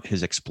working out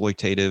his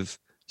exploitative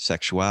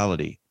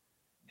sexuality.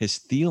 His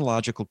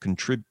theological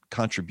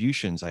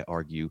contributions, I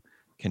argue,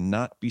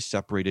 cannot be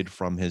separated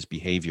from his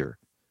behavior.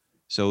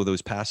 So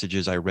those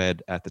passages I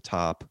read at the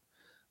top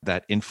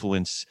that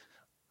influence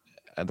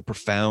the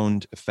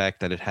profound effect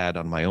that it had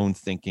on my own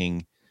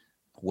thinking,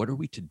 what are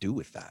we to do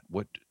with that?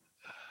 What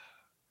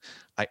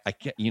I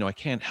can't, I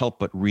can't help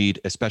but read,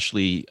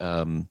 especially,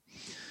 some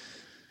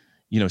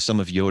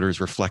of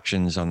Yoder's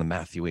reflections on the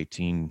Matthew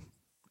 18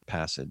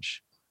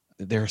 passage.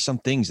 There are some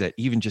things that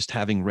even just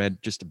having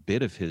read just a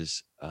bit of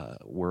his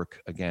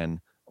work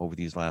again over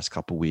these last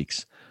couple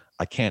weeks,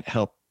 I can't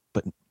help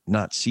but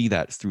not see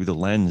that through the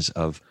lens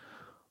of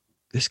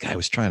this guy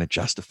was trying to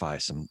justify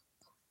some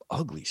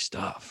ugly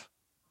stuff,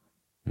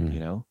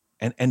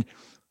 and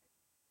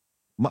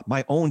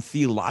my own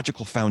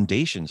theological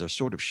foundations are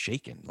sort of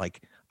shaken.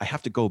 Like I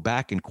have to go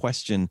back and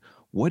question,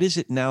 what is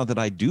it now that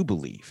I do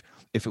believe?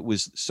 If it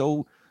was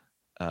so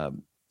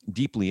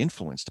deeply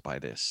influenced by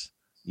this,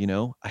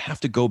 I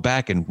have to go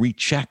back and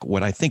recheck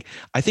what I think.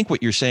 I think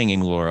what you're saying,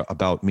 Amy Laura,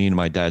 about me and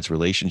my dad's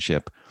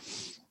relationship,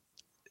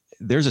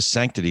 there's a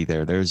sanctity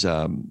there. There's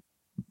a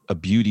a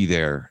beauty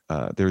there.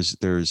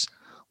 There's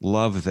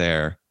love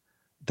there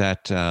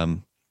that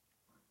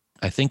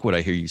I think what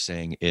I hear you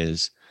saying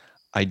is,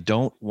 I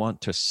don't want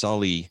to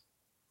sully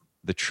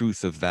the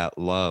truth of that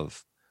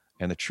love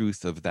and the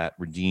truth of that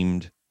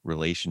redeemed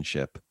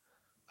relationship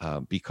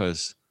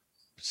because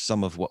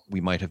some of what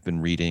we might have been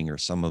reading or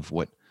some of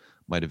what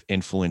might have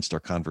influenced our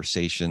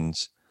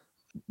conversations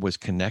was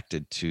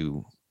connected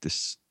to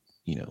this,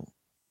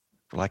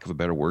 for lack of a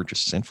better word,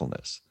 just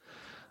sinfulness.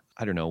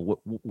 I don't know.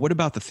 What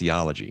about the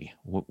theology?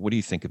 What do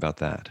you think about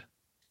that?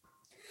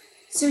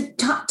 So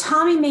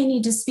Tommy may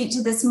need to speak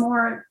to this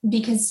more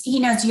because he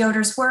knows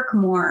Yoder's work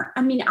more.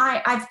 I mean,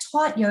 I've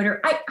taught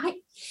Yoder.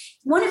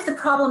 One of the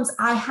problems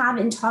I have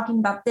in talking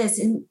about this,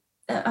 and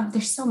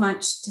there's so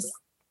much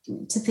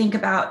to think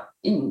about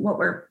in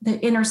the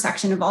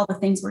intersection of all the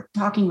things we're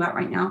talking about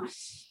right now.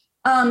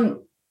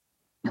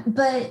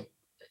 But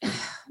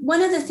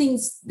one of the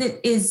things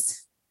that is,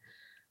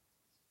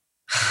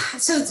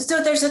 so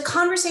there's a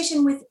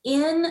conversation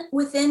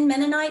within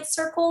Mennonite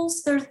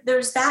circles.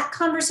 There's that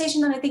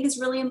conversation that I think is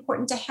really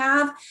important to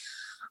have.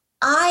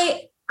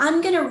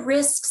 I'm going to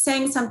risk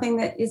saying something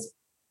that is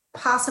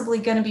possibly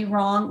going to be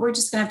wrong. We're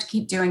just going to have to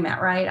keep doing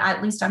that, right?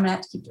 At least we're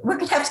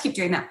going to have to keep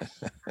doing that.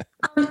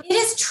 It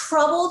has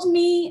troubled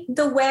me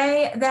the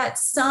way that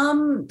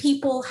some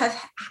people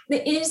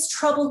it has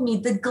troubled me,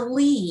 the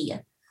glee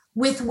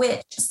with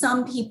which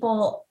some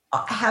people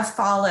have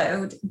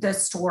followed the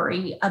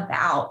story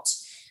about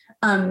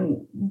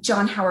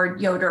John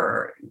Howard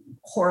Yoder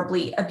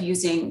horribly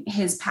abusing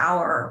his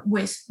power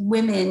with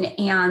women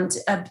and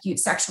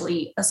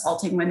sexually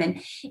assaulting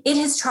women. It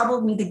has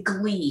troubled me, the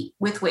glee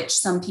with which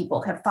some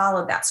people have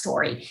followed that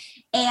story.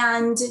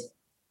 And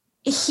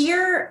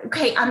here,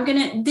 okay,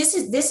 this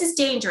is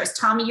dangerous.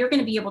 Tommy, you're going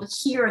to be able to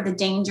hear the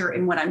danger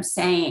in what I'm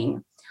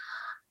saying.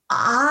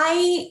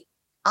 I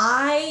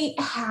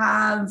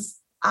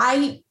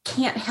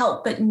can't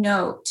help but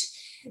note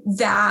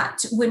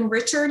that when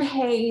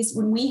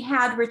we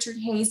had Richard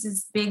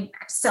Hayes's big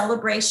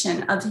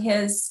celebration of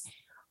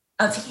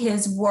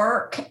his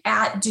work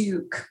at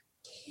Duke,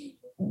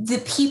 the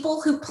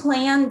people who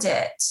planned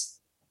it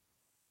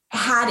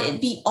had it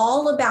be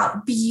all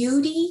about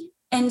beauty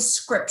and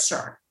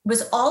scripture. It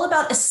was all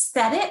about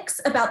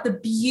aesthetics, about the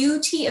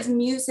beauty of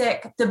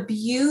music, the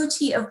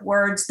beauty of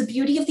words, the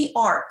beauty of the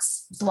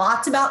arts. There's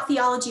lots about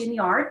theology and the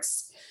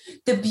arts.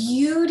 The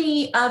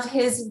beauty of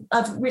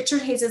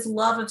Richard Hayes's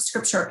love of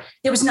scripture.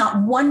 There was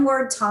not one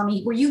word,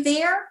 Tommy, were you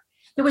there?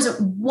 There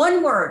wasn't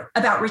one word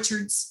about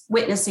Richard's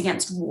witness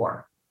against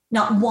war.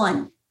 Not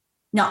one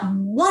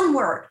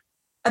word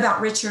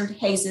about Richard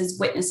Hayes's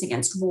witness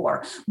against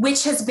war,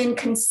 which has been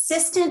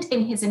consistent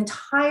in his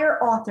entire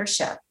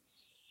authorship.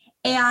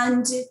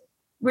 And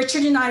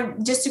Richard and I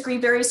disagree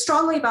very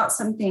strongly about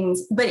some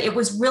things, but it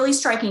was really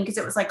striking because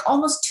it was like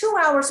almost 2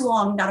 hours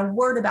long, not a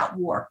word about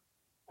war.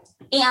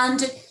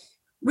 And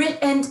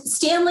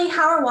Stanley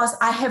Hauerwas,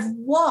 I have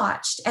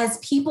watched as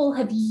people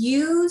have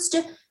used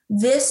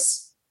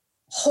this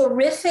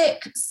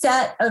horrific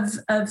set of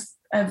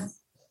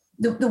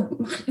the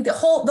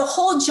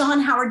whole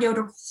John Howard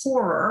Yoder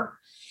horror.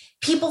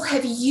 People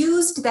have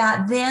used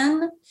that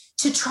then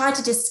to try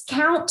to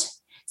discount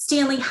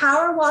Stanley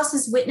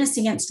Hauerwas's witness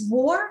against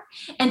war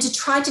and to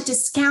try to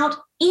discount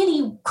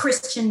any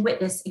Christian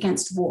witness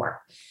against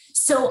war.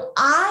 So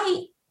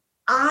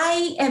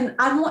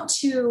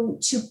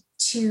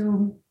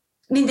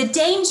the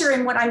danger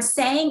in what I'm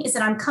saying is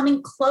that I'm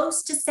coming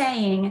close to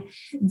saying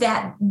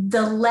that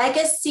the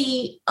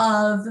legacy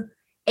of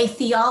a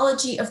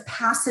theology of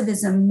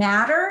passivism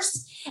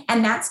matters,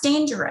 and that's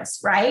dangerous,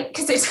 right?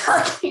 Because they're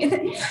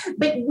talking,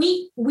 but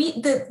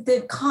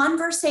the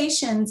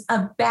conversations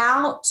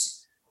about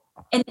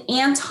an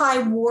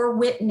anti-war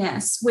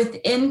witness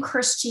within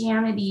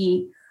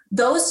Christianity,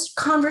 those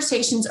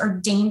conversations are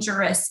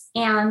dangerous,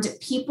 and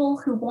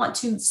people who want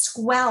to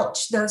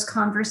squelch those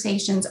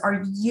conversations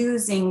are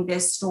using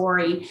this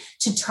story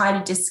to try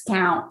to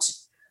discount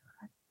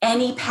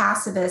any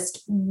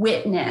pacifist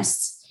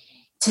witness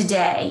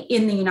today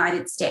in the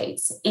United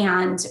States.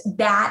 And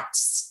that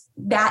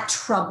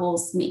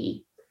troubles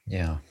me.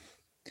 Yeah.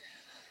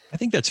 I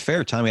think that's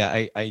fair, Tommy.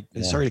 I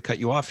sorry to cut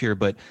you off here,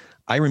 but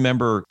I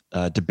remember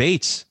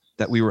debates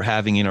that we were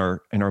having in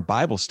our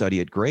Bible study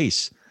at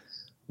Grace,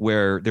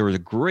 where there was a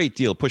great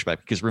deal of pushback,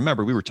 because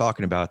remember, we were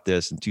talking about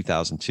this in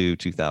 2002,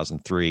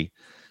 2003,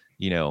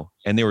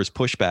 and there was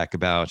pushback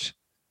about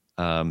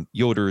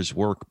Yoder's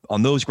work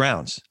on those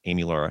grounds,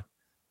 Amy Laura.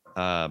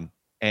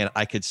 And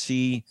I could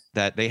see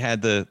that they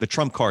had the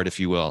trump card, if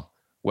you will.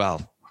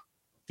 Well,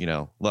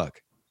 look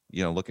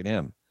at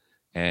him.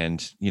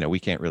 And, we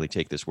can't really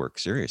take this work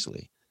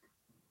seriously.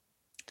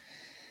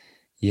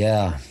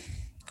 Yeah.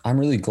 I'm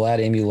really glad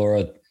Amy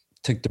Laura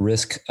took the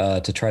risk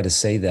to try to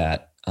say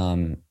that.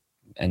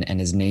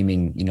 And is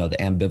naming, the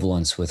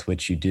ambivalence with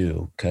which you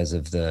do because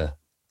of the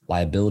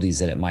liabilities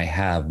that it might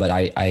have. But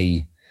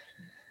I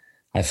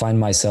find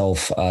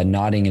myself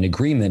nodding in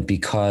agreement,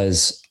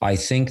 because I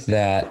think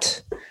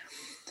that,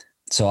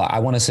 so I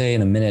want to say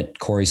in a minute,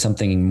 Corey,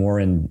 something more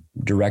in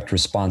direct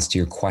response to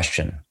your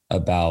question.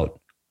 about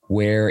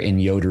where in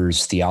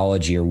Yoder's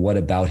theology, or what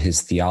about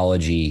his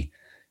theology,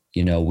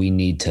 we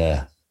need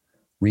to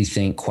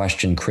rethink,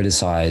 question,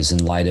 criticize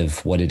in light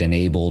of what it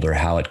enabled or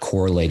how it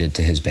correlated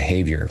to his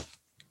behavior.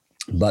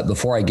 But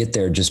before I get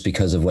there, just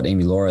because of what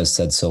Amy Laura has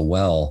said so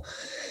well,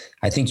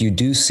 I think you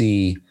do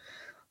see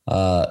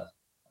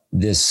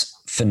this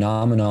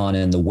phenomenon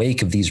in the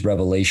wake of these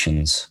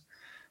revelations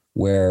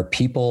where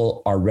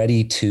people are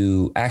ready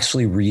to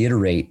actually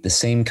reiterate the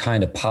same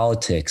kind of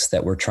politics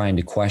that we're trying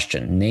to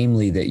question,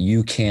 namely that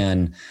you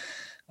can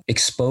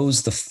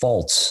expose the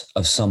faults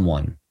of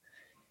someone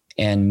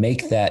and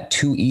make that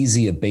too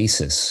easy a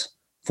basis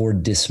for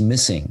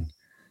dismissing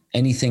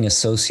anything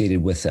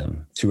associated with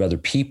them through other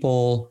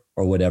people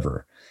or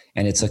whatever.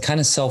 And it's a kind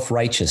of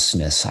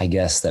self-righteousness, I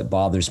guess, that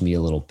bothers me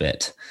a little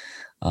bit.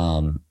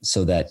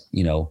 So that,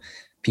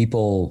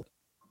 people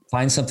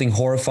find something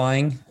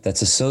horrifying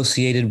that's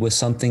associated with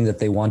something that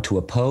they want to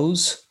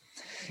oppose,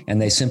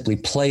 and they simply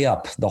play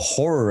up the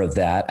horror of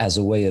that as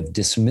a way of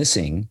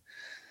dismissing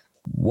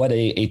what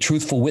a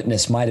truthful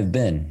witness might have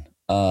been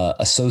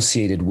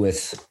associated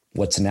with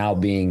what's now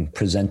being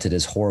presented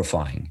as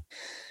horrifying.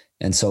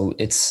 And so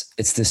it's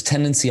this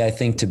tendency, I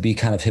think, to be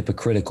kind of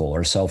hypocritical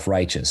or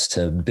self-righteous,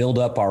 to build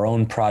up our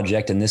own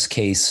project, in this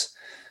case,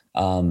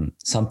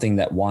 something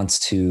that wants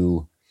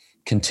to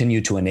continue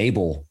to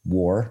enable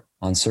war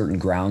on certain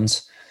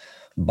grounds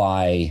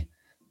by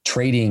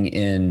trading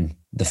in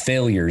the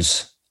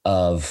failures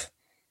of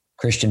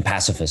Christian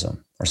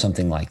pacifism or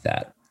something like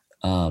that.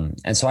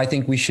 And so I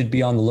think we should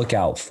be on the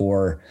lookout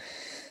for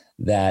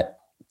that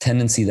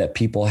tendency that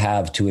people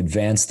have to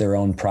advance their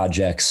own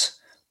projects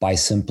by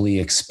simply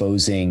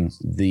exposing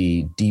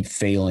the deep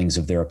failings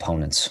of their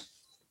opponents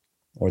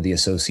or the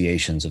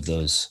associations of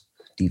those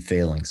deep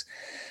failings.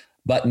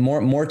 But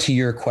more to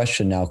your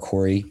question now,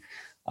 Corey,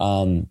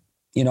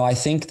 I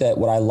think that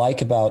what I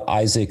like about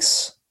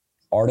Isaac's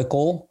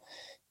article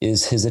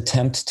is his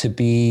attempt to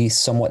be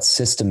somewhat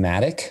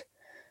systematic.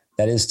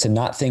 That is, to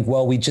not think,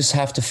 well, we just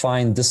have to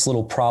find this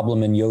little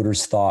problem in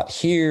Yoder's thought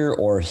here,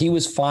 or he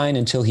was fine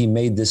until he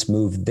made this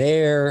move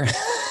there.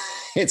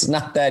 It's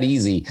not that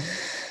easy.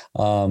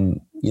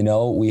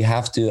 We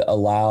have to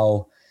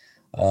allow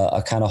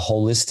a kind of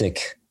holistic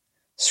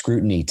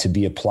scrutiny to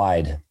be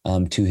applied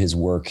to his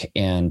work.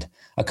 And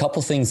a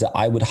couple things that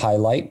I would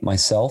highlight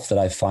myself that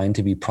I find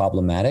to be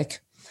problematic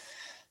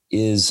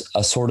is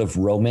a sort of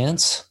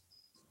romance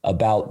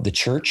about the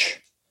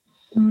church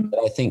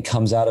that I think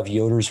comes out of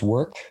Yoder's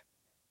work.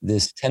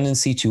 This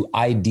tendency to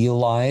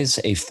idealize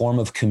a form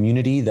of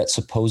community that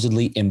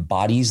supposedly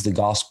embodies the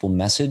gospel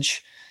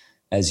message,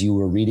 as you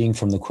were reading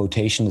from the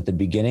quotation at the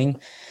beginning.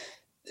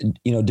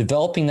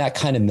 Developing that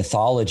kind of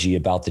mythology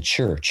about the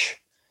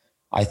church,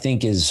 I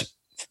think, is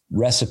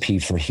recipe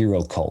for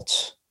hero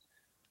cults.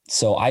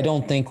 So I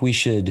don't think we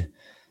should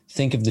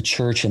think of the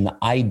church in the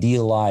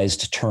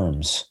idealized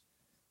terms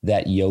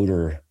that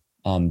Yoder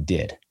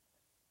did.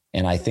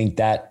 And I think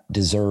that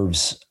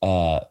deserves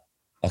a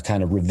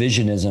kind of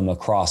revisionism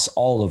across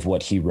all of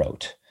what he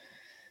wrote.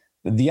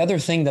 The other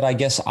thing that I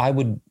guess I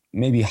would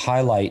maybe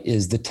highlight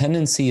is the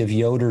tendency of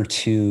Yoder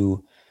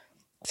to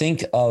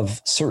think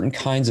of certain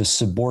kinds of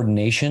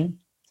subordination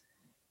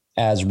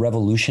as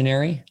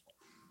revolutionary,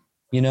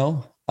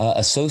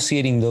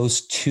 associating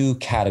those two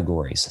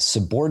categories,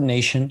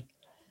 subordination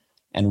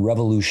and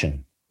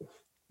revolution.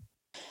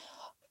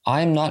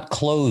 I'm not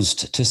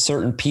closed to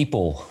certain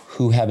people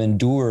who have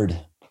endured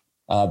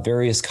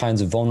various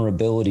kinds of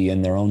vulnerability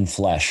in their own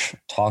flesh,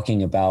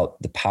 talking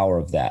about the power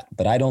of that.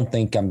 But I don't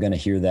think I'm going to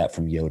hear that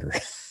from Yoder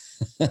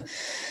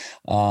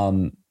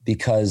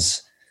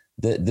because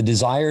the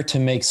desire to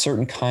make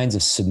certain kinds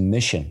of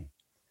submission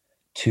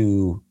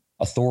to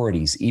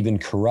authorities, even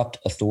corrupt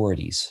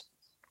authorities,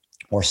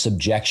 or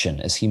subjection,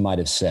 as he might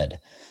have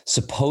said,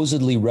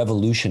 supposedly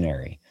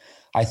revolutionary,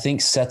 I think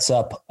sets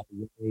up a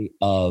way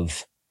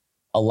of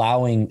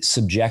allowing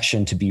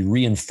subjection to be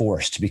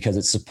reinforced because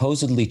it's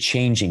supposedly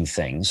changing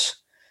things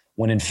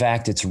when in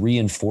fact it's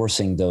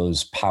reinforcing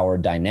those power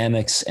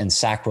dynamics and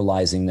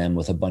sacralizing them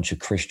with a bunch of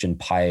Christian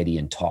piety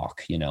and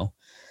talk,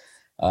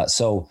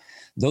 So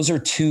those are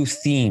two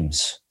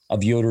themes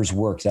of Yoder's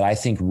work that I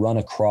think run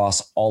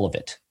across all of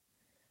it,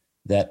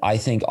 that I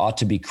think ought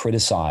to be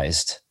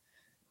criticized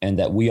and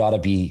that we ought to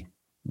be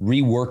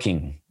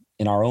reworking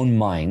in our own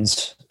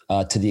minds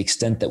to the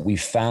extent that we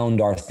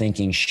found our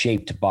thinking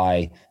shaped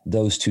by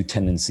those two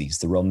tendencies,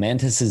 the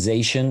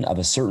romanticization of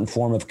a certain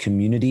form of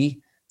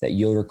community that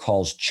Yoder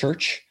calls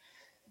church,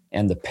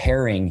 and the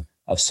pairing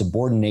of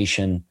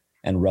subordination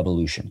and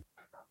revolution.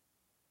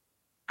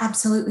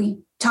 Absolutely.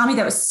 Tommy,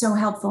 that was so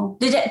helpful.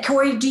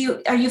 Corey,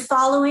 are you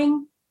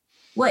following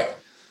what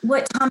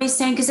Tommy's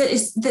saying? Because it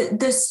is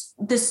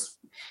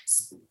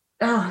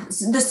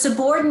the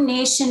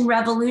subordination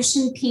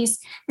revolution piece.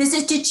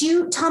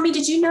 Tommy,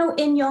 did you know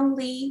In Young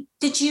Lee?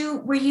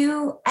 Were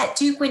you at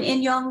Duke when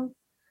In Young?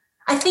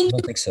 I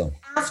don't think so.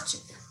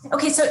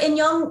 Okay, so In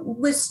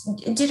Young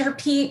did her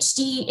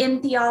PhD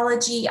in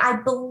theology. I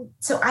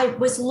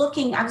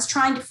was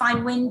trying to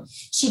find when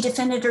she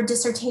defended her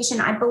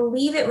dissertation. I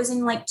believe it was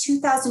in like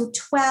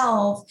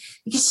 2012,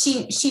 because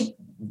she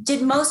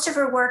did most of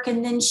her work,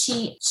 and then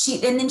she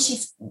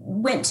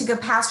went to go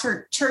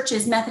pastor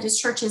churches, Methodist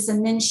churches,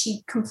 and then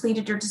she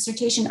completed her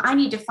dissertation. I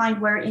need to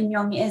find where In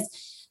Young is.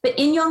 But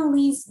In Young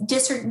Lee's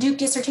Duke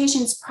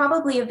dissertation is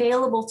probably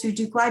available through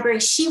Duke Library.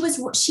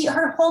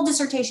 Her whole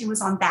dissertation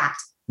was on that.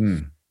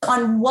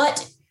 On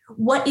what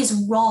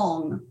is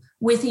wrong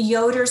with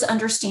Yoder's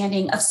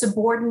understanding of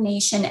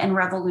subordination and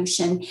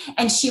revolution.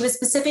 And she was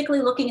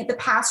specifically looking at the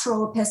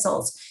pastoral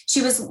epistles.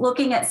 She was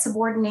looking at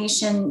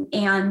subordination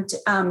and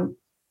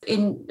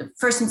in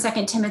 1st and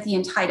 2nd Timothy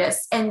and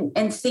Titus,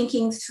 and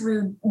thinking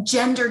through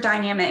gender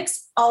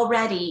dynamics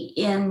already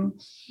in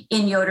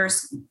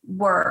Yoder's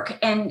work.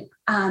 And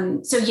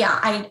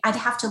I'd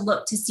have to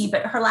look to see,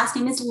 but her last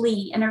name is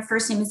Lee and her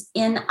first name is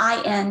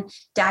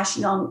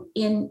N-I-N-Young,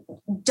 in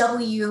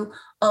W-O-N-G,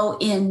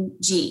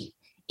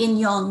 In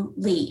Young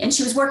Lee. And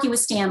she was working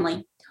with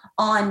Stanley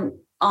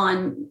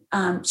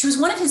she was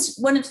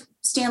one of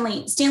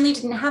Stanley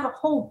didn't have a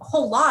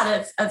whole lot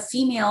of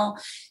female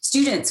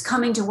students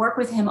coming to work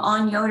with him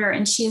on Yoder.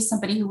 And she is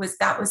somebody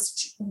that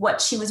was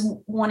what she was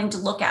wanting to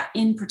look at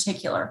in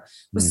particular,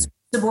 was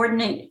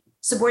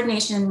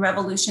subordination and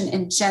revolution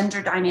and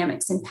gender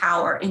dynamics and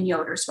power in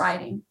Yoder's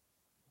writing.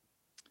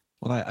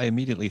 Well, I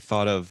immediately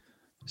thought of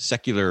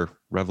secular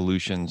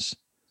revolutions,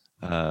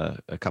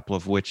 a couple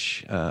of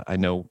which I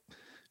know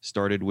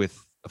started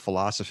with a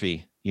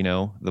philosophy.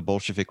 The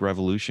Bolshevik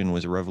Revolution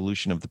was a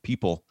revolution of the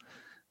people,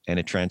 and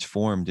it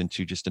transformed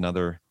into just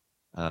another,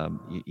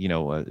 Tsarist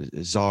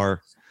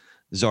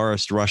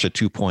Russia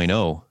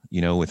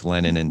 2.0, with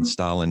Lenin and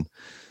Stalin,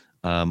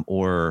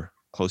 or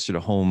closer to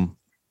home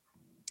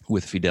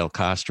with Fidel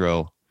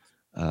Castro,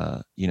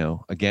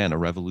 again, a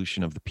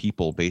revolution of the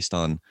people based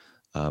on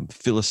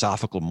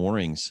philosophical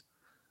moorings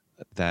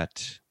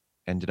that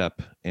ended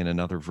up in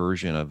another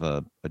version of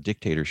a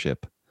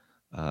dictatorship.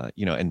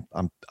 And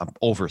I'm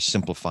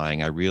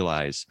oversimplifying, I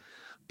realize,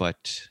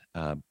 but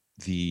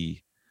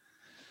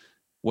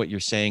what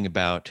you're saying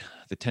about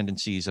the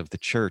tendencies of the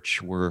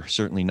church were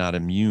certainly not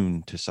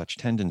immune to such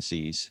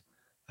tendencies.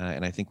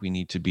 And I think we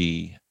need to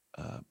be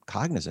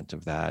cognizant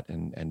of that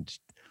and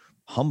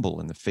humble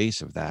in the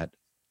face of that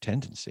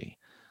tendency.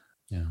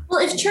 Yeah. Well,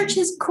 if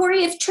churches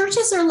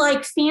are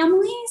like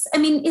families, I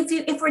mean,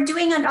 if we're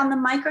doing it on the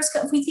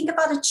microscope, if we think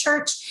about a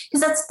church,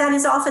 because that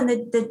is often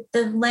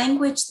the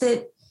language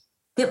that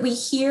we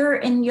hear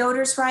in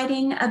Yoder's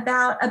writing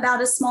about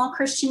a small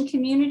Christian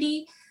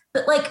community,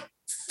 but like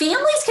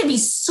families can be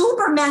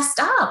super messed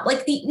up.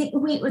 Like the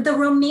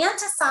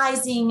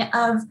romanticizing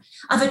of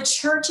a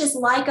church is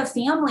like a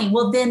family.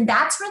 Well, then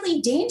that's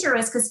really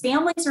dangerous, because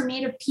families are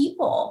made of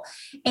people,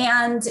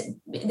 and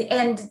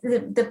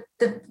the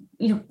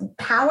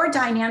power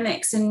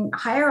dynamics and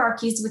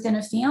hierarchies within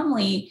a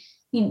family.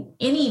 I mean,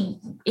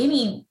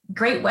 any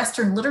great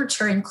Western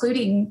literature,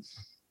 including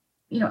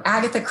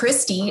Agatha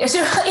Christie, is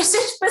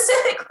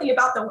specifically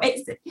about the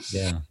ways that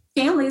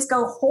families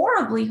go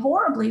horribly,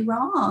 horribly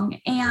wrong.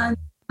 And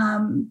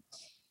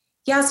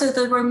so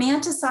the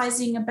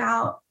romanticizing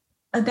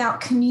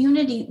about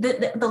community,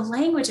 the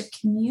language of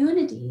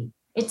community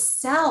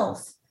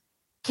itself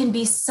can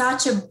be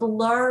such a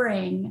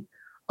blurring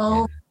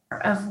over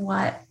of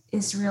what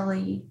is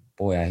really.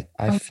 Boy,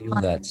 I feel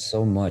that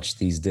so much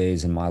these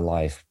days in my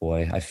life.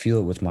 Boy, I feel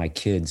it with my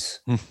kids.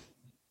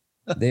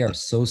 They are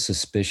so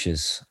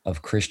suspicious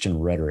of Christian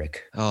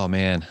rhetoric. Oh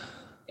man.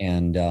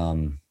 And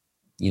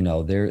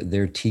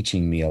they're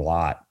teaching me a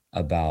lot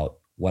about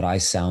what I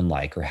sound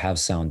like or have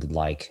sounded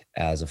like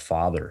as a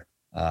father,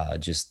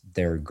 just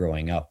they're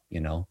growing up,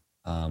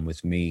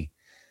 with me.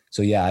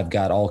 So yeah, I've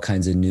got all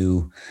kinds of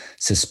new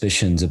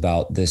suspicions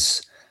about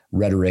this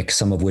rhetoric,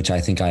 some of which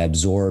I think I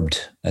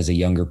absorbed as a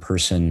younger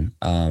person,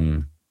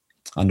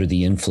 under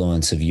the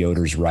influence of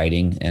Yoder's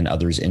writing and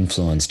others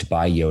influenced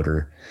by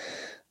Yoder.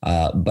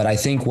 But I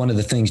think one of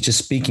the things,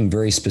 just speaking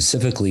very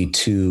specifically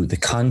to the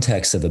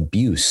context of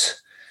abuse,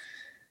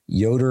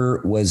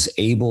 Yoder was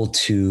able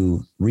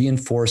to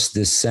reinforce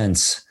this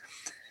sense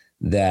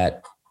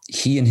that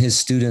he and his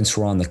students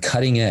were on the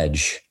cutting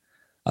edge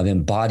of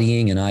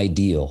embodying an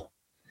ideal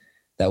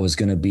that was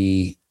going to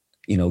be,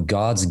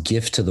 God's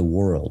gift to the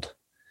world.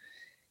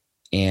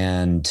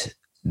 And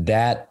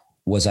that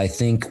was, I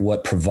think,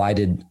 what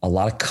provided a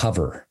lot of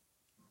cover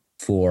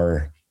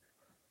for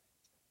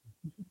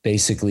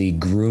basically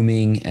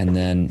grooming and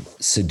then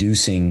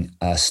seducing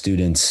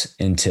students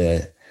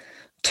into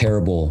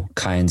terrible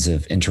kinds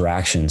of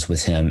interactions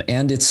with him.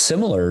 And it's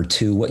similar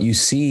to what you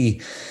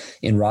see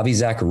in Ravi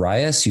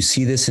Zacharias. You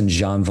see this in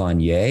Jean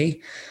Vanier,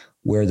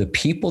 where the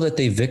people that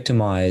they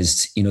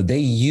victimized, they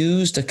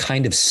used a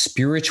kind of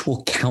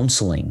spiritual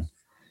counseling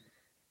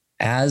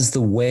as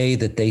the way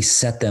that they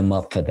set them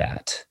up for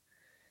that,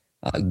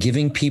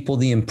 giving people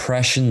the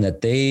impression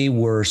that they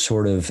were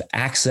sort of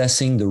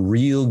accessing the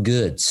real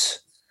goods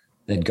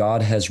that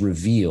God has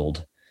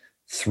revealed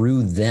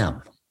through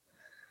them.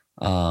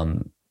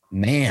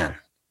 Man,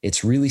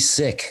 it's really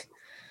sick.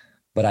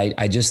 But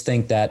I just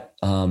think that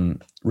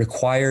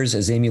requires,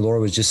 as Amy Laura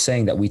was just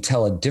saying, that we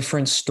tell a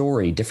different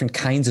story, different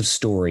kinds of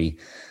story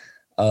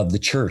of the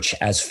church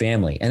as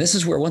family. And this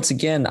is where, once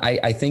again,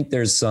 I think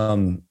there's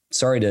some,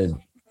 sorry to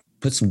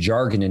put some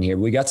jargon in here,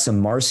 we got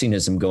some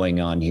Marcionism going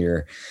on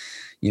here,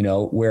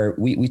 where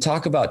we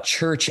talk about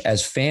church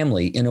as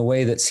family in a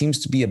way that seems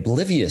to be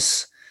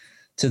oblivious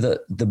to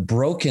the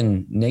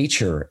broken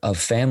nature of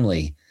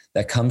family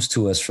that comes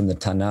to us from the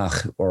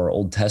Tanakh or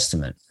Old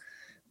Testament.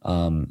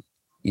 And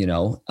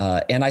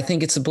I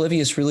think it's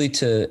oblivious really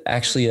to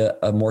actually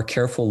a more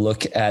careful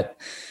look at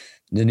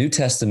the New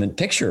Testament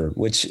picture,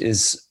 which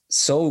is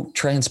so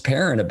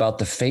transparent about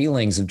the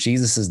failings of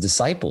Jesus's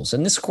disciples.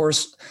 And this, of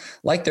course,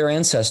 like their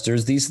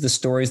ancestors, these are the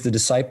stories the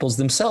disciples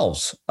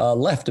themselves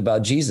left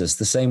about Jesus,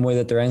 the same way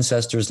that their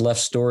ancestors left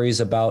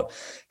stories about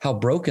how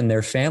broken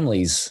their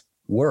families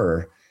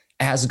were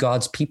as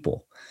God's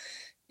people.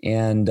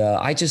 And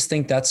I just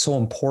think that's so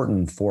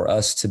important for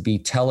us to be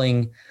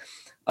telling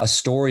a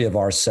story of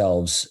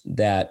ourselves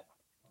that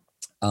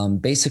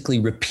basically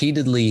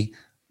repeatedly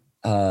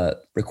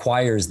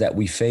requires that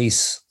we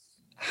face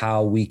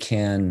how we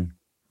can,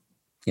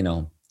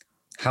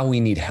 how we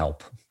need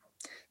help.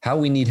 How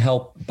we need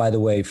help, by the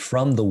way,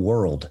 from the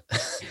world,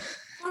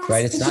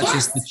 right? It's not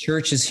just the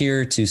church is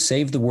here to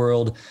save the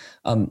world.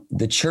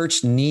 The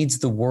church needs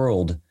the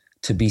world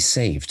to be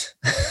saved,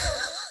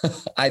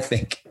 I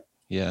think.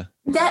 Yeah.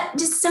 That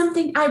just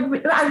something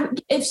I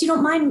if you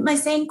don't mind my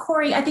saying,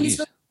 Corey, I think Please.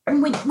 it's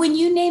really, when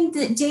you named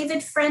that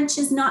David French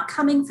is not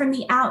coming from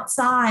the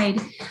outside,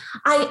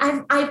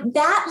 I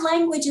that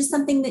language is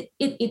something that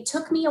it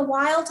took me a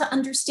while to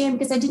understand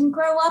because I didn't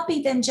grow up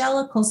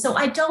evangelical. So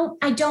I know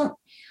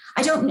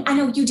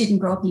you didn't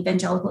grow up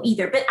evangelical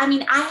either, but I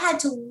mean, I had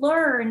to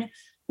learn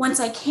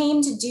once I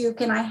came to Duke,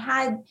 and I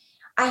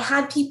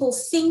had people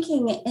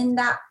thinking in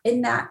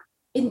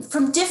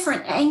from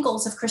different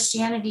angles of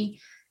Christianity.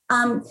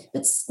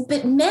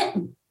 But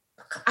men,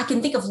 I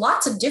can think of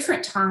lots of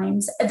different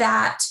times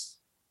that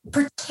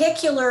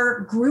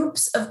particular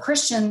groups of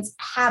Christians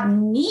have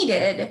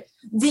needed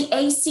the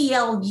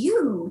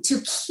ACLU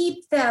to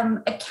keep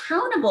them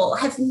accountable,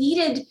 have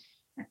needed,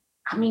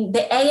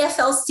 the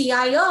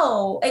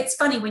AFL-CIO. It's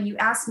funny when you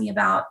asked me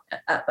about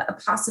a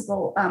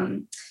possible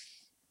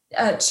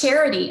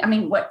charity.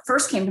 What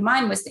first came to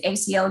mind was the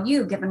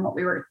ACLU, given what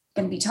we were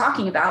going to be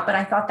talking about, but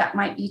I thought that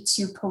might be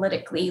too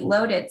politically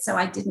loaded, so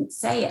I didn't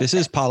say it. This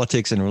is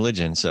politics and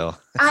religion, so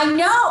I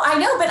know,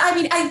 but I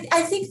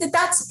think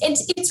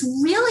it's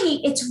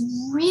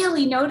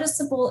really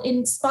noticeable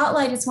in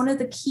Spotlight. It's one of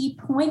the key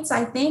points,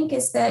 I think,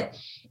 is that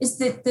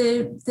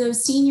the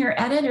senior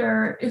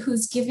editor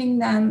who's giving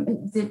them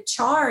the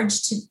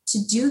charge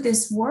to do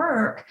this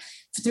work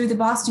through the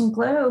Boston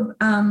Globe.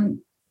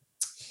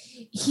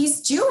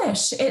 He's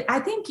Jewish. It's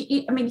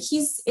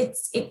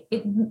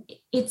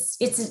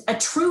a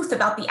truth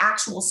about the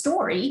actual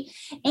story.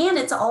 And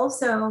it's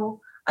also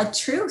a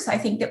truth, I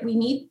think, that we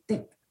need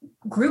the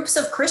groups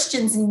of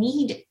Christians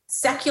need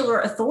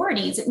secular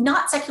authorities,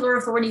 not secular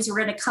authorities who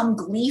are going to come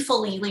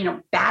gleefully,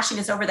 bashing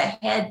us over the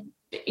head,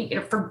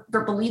 for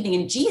believing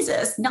in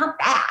Jesus, not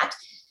that,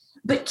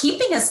 but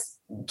keeping us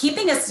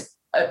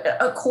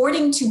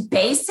according to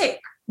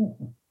basic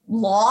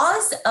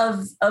laws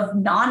of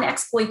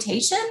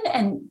non-exploitation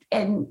and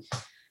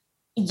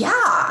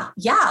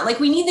like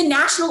we need the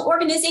National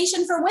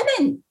Organization for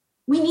Women.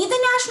 We need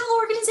the National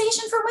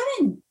Organization for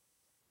Women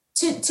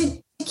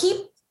to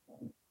keep,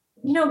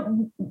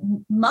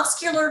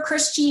 muscular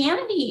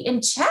Christianity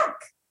in check.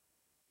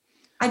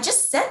 I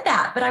just said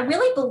that, but I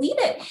really believe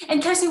it.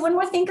 And can I say one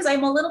more thing? Because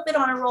I'm a little bit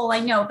on a roll,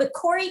 I know. But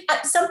Corey,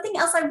 something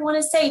else I want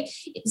to say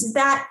is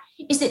that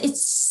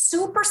it's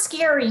super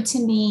scary to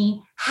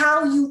me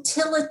how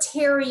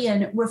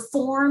utilitarian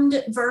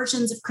reformed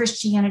versions of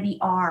Christianity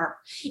are.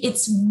 It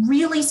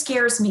really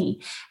scares me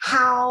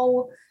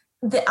how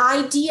the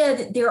idea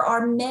that there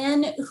are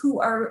men who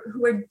are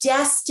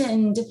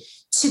destined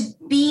to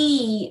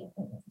be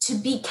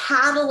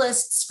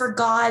catalysts for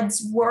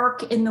God's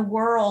work in the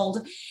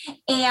world,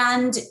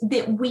 and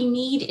that we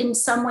need in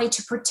some way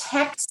to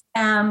protect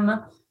them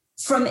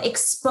from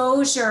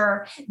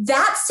exposure,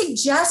 that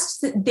suggests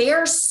that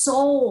their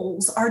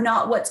souls are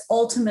not what's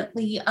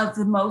ultimately of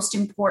the most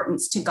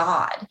importance to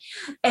God.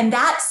 And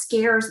that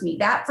scares me.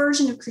 That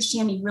version of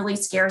Christianity really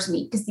scares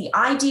me, because the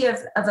idea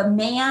of a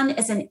man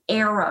as an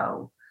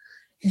arrow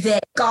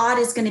that God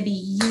is going to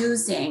be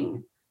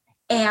using,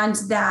 and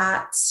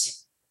that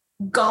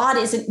God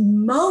isn't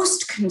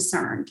most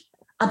concerned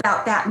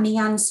about that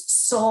man's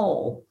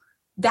soul,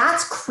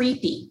 that's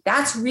creepy.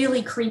 That's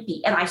really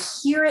creepy. And I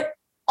hear it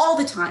all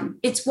the time.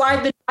 It's why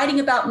I've been writing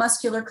about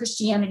muscular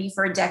Christianity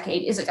for a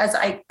decade, is as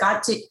I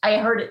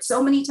heard it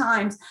so many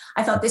times.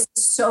 I thought this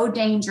is so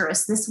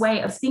dangerous, this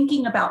way of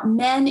thinking about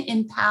men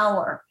in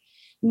power.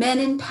 Men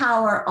in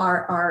power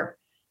are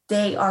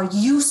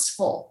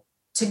useful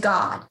to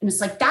God. And it's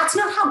like, that's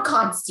not how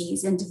God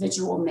sees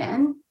individual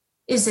men,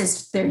 is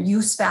this their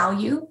use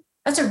value.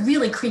 That's a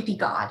really creepy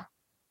God.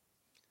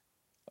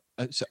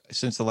 So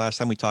since the last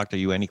time we talked, are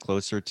you any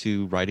closer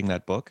to writing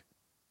that book?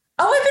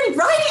 Oh, I've been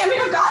writing. I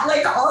mean, I've got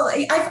like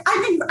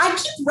I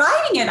keep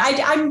writing it.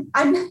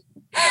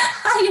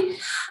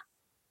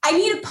 I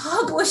need a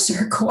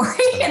publisher, Corey,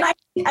 and I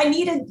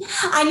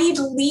need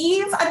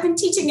leave. I've been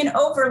teaching in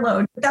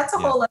overload, but that's a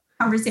whole other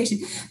conversation.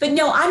 But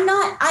no, I'm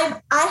not.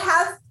 I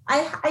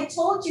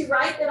told you,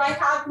 right, that I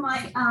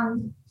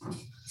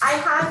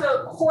have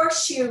a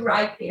horseshoe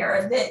right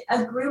there that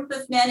a group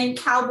of men in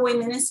Cowboy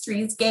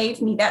Ministries gave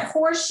me. That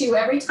horseshoe,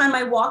 every time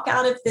I walk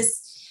out of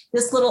this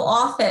little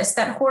office,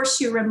 that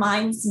horseshoe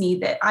reminds me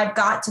that I've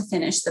got to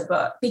finish the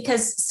book,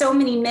 because so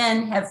many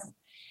men have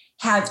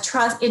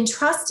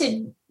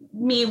entrusted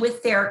me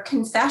with their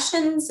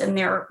confessions and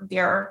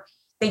their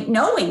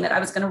knowing that I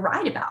was going to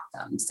write about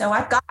them. So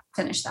I've got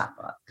to finish that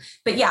book.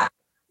 But yeah,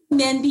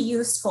 men be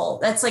useful.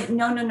 That's like,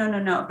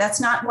 no. That's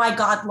not why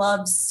God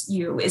loves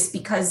you, is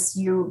because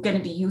you're going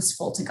to be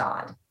useful to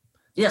God.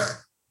 Ugh.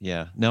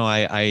 Yeah, no,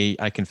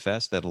 I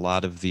confess that a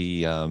lot of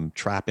the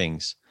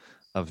trappings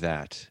of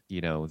that,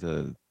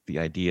 the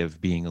idea of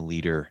being a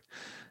leader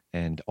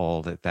and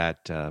all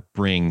that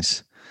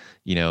brings,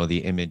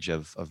 the image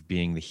of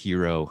being the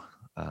hero,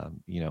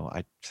 I'm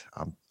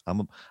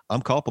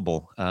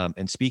culpable.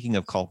 And speaking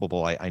of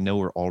culpable, I know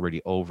we're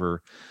already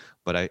over,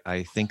 but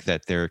I think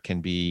that there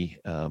can be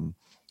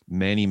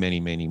many, many,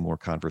 many more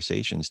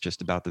conversations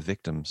just about the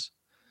victims,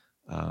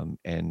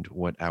 and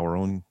what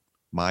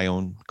my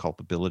own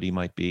culpability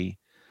might be,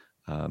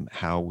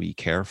 how we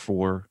care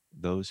for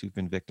those who've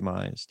been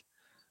victimized.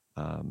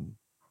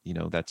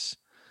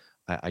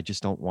 I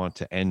just don't want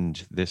to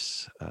end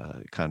this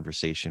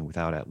conversation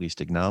without at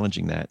least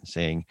acknowledging that and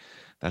saying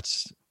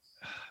that's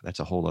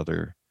a whole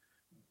other,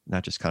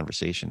 not just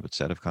conversation, but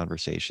set of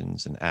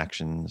conversations and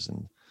actions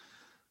and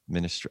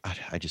ministry.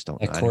 I just don't,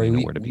 Corey, I don't even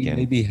know where to begin.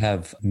 We maybe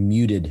have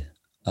muted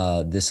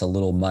this a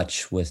little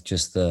much with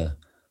just the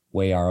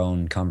way our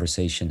own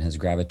conversation has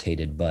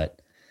gravitated.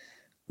 But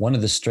one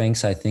of the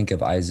strengths, I think,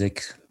 of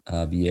Isaac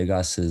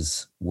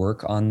Villegas's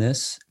work on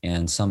this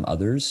and some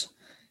others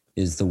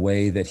is the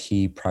way that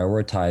he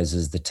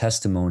prioritizes the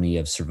testimony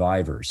of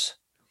survivors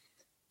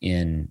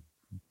in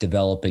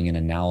developing an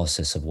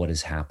analysis of what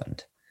has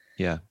happened.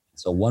 Yeah.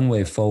 So one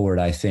way forward,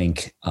 I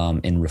think,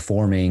 in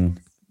reforming,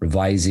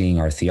 revising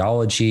our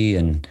theology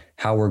and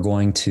how we're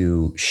going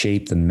to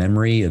shape the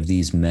memory of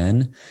these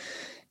men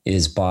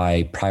is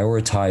by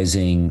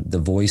prioritizing the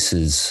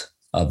voices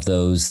of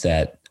those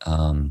that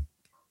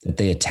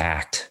they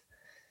attacked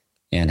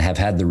and have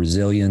had the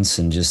resilience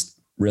and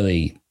just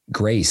really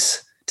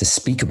grace to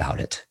speak about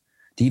it,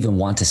 to even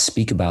want to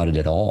speak about it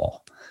at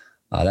all.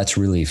 That's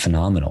really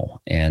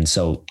phenomenal. And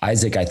so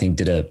Isaac, I think,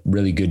 did a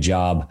really good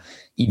job,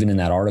 even in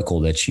that article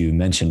that you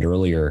mentioned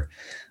earlier.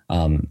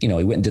 He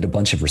went and did a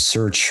bunch of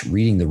research,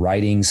 reading the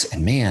writings,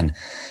 and man,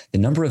 the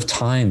number of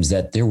times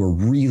that there were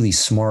really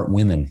smart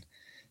women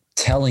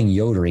telling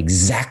Yoder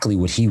exactly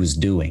what he was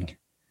doing.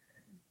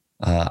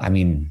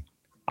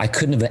 I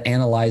couldn't have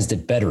analyzed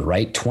it better,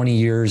 right? 20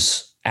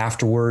 years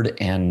afterward,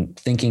 and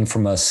thinking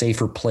from a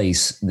safer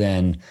place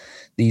than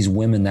these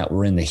women that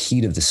were in the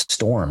heat of the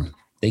storm.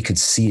 They could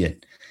see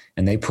it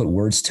and they put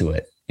words to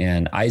it.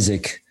 And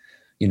Isaac,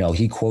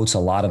 he quotes a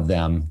lot of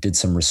them, did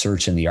some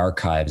research in the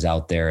archives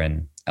out there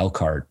in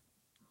Elkhart.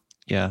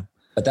 Yeah.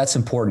 But that's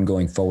important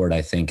going forward,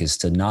 I think, is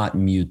to not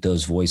mute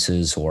those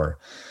voices or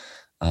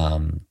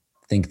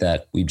think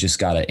that we've just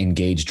got to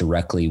engage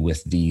directly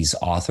with these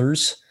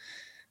authors.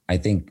 I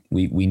think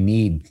we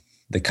need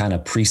the kind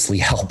of priestly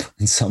help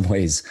in some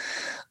ways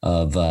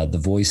of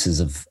the voices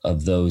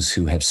of those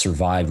who have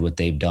survived what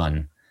they've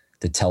done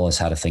to tell us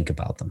how to think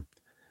about them.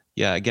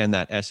 Yeah, again,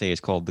 that essay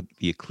is called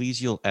The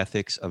Ecclesial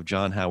Ethics of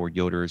John Howard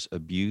Yoder's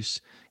Abuse,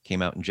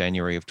 came out in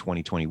January of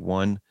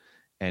 2021,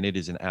 and it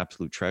is an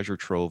absolute treasure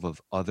trove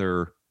of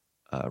other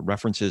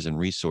references and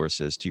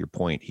resources. To your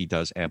point, he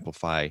does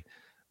amplify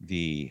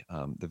the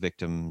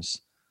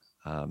victims,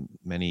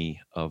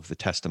 many of the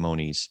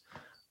testimonies.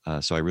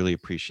 So I really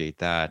appreciate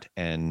that.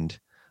 And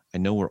I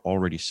know we're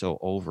already so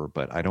over,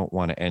 but I don't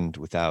want to end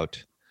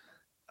without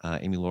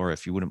Amy Laura,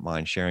 if you wouldn't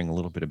mind sharing a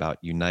little bit about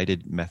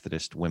United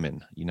Methodist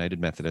Women,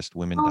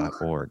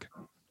 unitedmethodistwomen.org.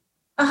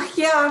 Oh,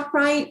 yeah,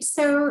 right.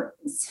 So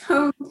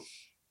the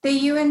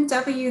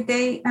UMW,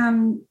 they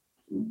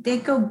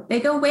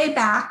go way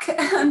back.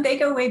 They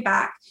go way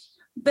back.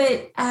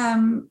 But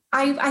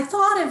I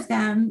thought of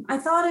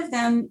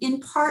them in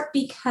part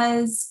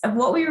because of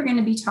what we were going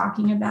to be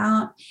talking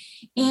about.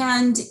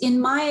 And in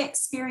my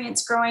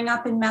experience growing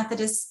up in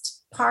Methodist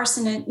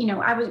parsonage,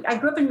 I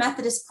grew up in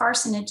Methodist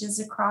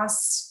parsonages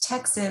across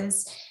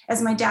Texas,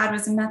 as my dad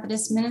was a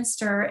Methodist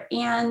minister.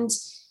 And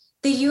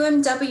the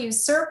UMW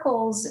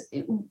circles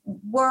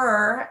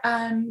were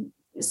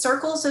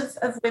circles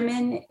of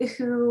women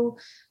who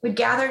would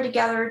gather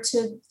together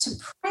to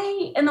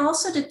pray and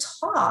also to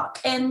talk.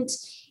 And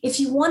if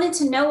you wanted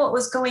to know what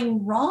was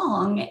going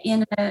wrong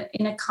in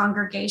a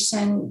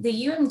congregation,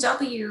 a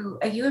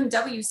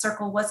UMW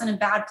circle wasn't a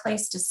bad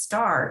place to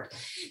start,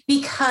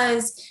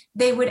 because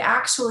they would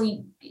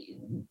actually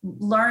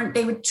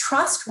they would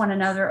trust one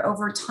another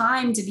over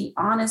time to be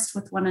honest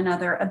with one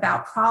another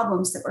about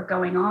problems that were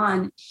going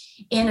on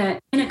in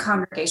a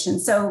congregation.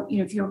 So,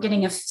 if you're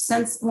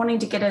wanting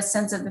to get a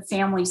sense of the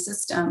family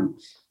system,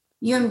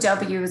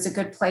 UMW is a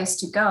good place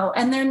to go.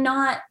 And they're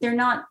not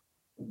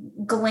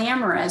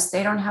glamorous.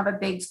 They don't have a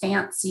big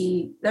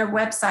fancy, their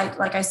website,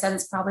 like I said,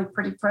 is probably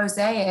pretty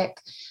prosaic.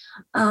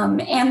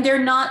 And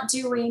they're not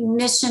doing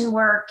mission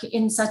work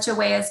in such a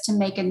way as to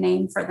make a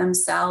name for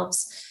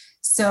themselves.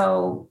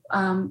 So,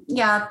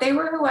 they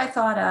were who I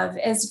thought of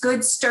as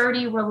good,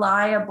 sturdy,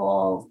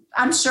 reliable.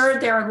 I'm sure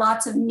there are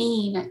lots of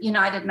mean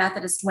United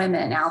Methodist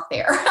women out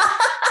there.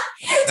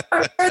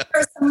 I'm sure there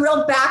are some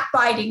real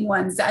backbiting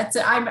ones.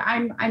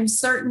 I'm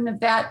certain of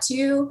that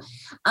too.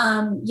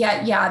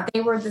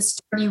 They were the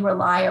sturdy,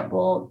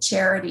 reliable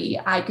charity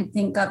I could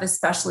think of,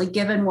 especially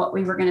given what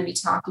we were going to be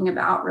talking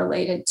about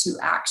related to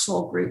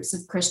actual groups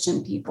of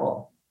Christian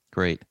people.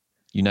 Great.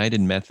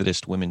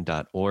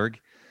 UnitedMethodistWomen.org.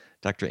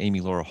 Dr. Amy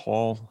Laura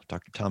Hall,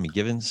 Dr. Tommy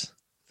Givens,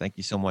 thank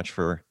you so much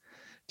for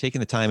taking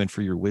the time and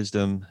for your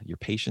wisdom, your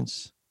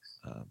patience.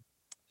 I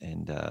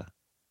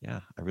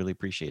really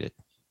appreciate it.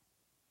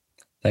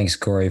 Thanks,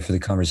 Corey, for the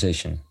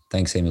conversation.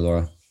 Thanks, Amy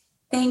Laura.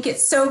 Thank you.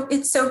 It's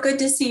so good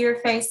to see your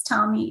face,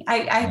 Tommy.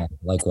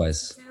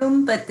 Likewise.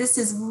 But this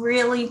is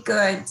really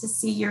good to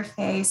see your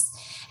face.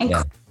 And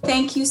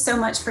thank you so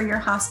much for your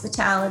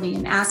hospitality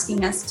and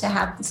asking us to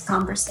have this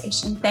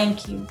conversation.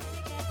 Thank you.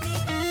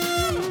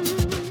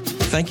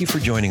 Thank you for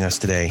joining us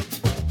today.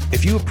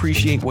 If you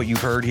appreciate what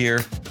you've heard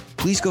here,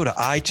 please go to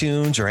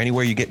iTunes or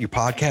anywhere you get your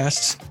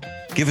podcasts,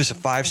 give us a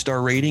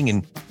 5-star rating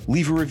and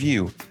leave a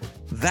review.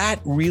 That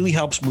really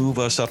helps move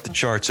us up the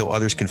chart so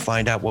others can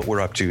find out what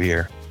we're up to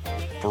here.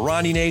 For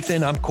Ronnie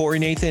Nathan, I'm Corey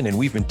Nathan, and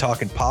we've been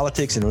talking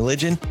politics and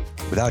religion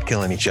without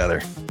killing each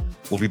other.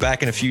 We'll be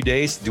back in a few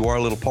days to do our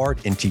little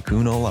part in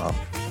Tikkun Olam.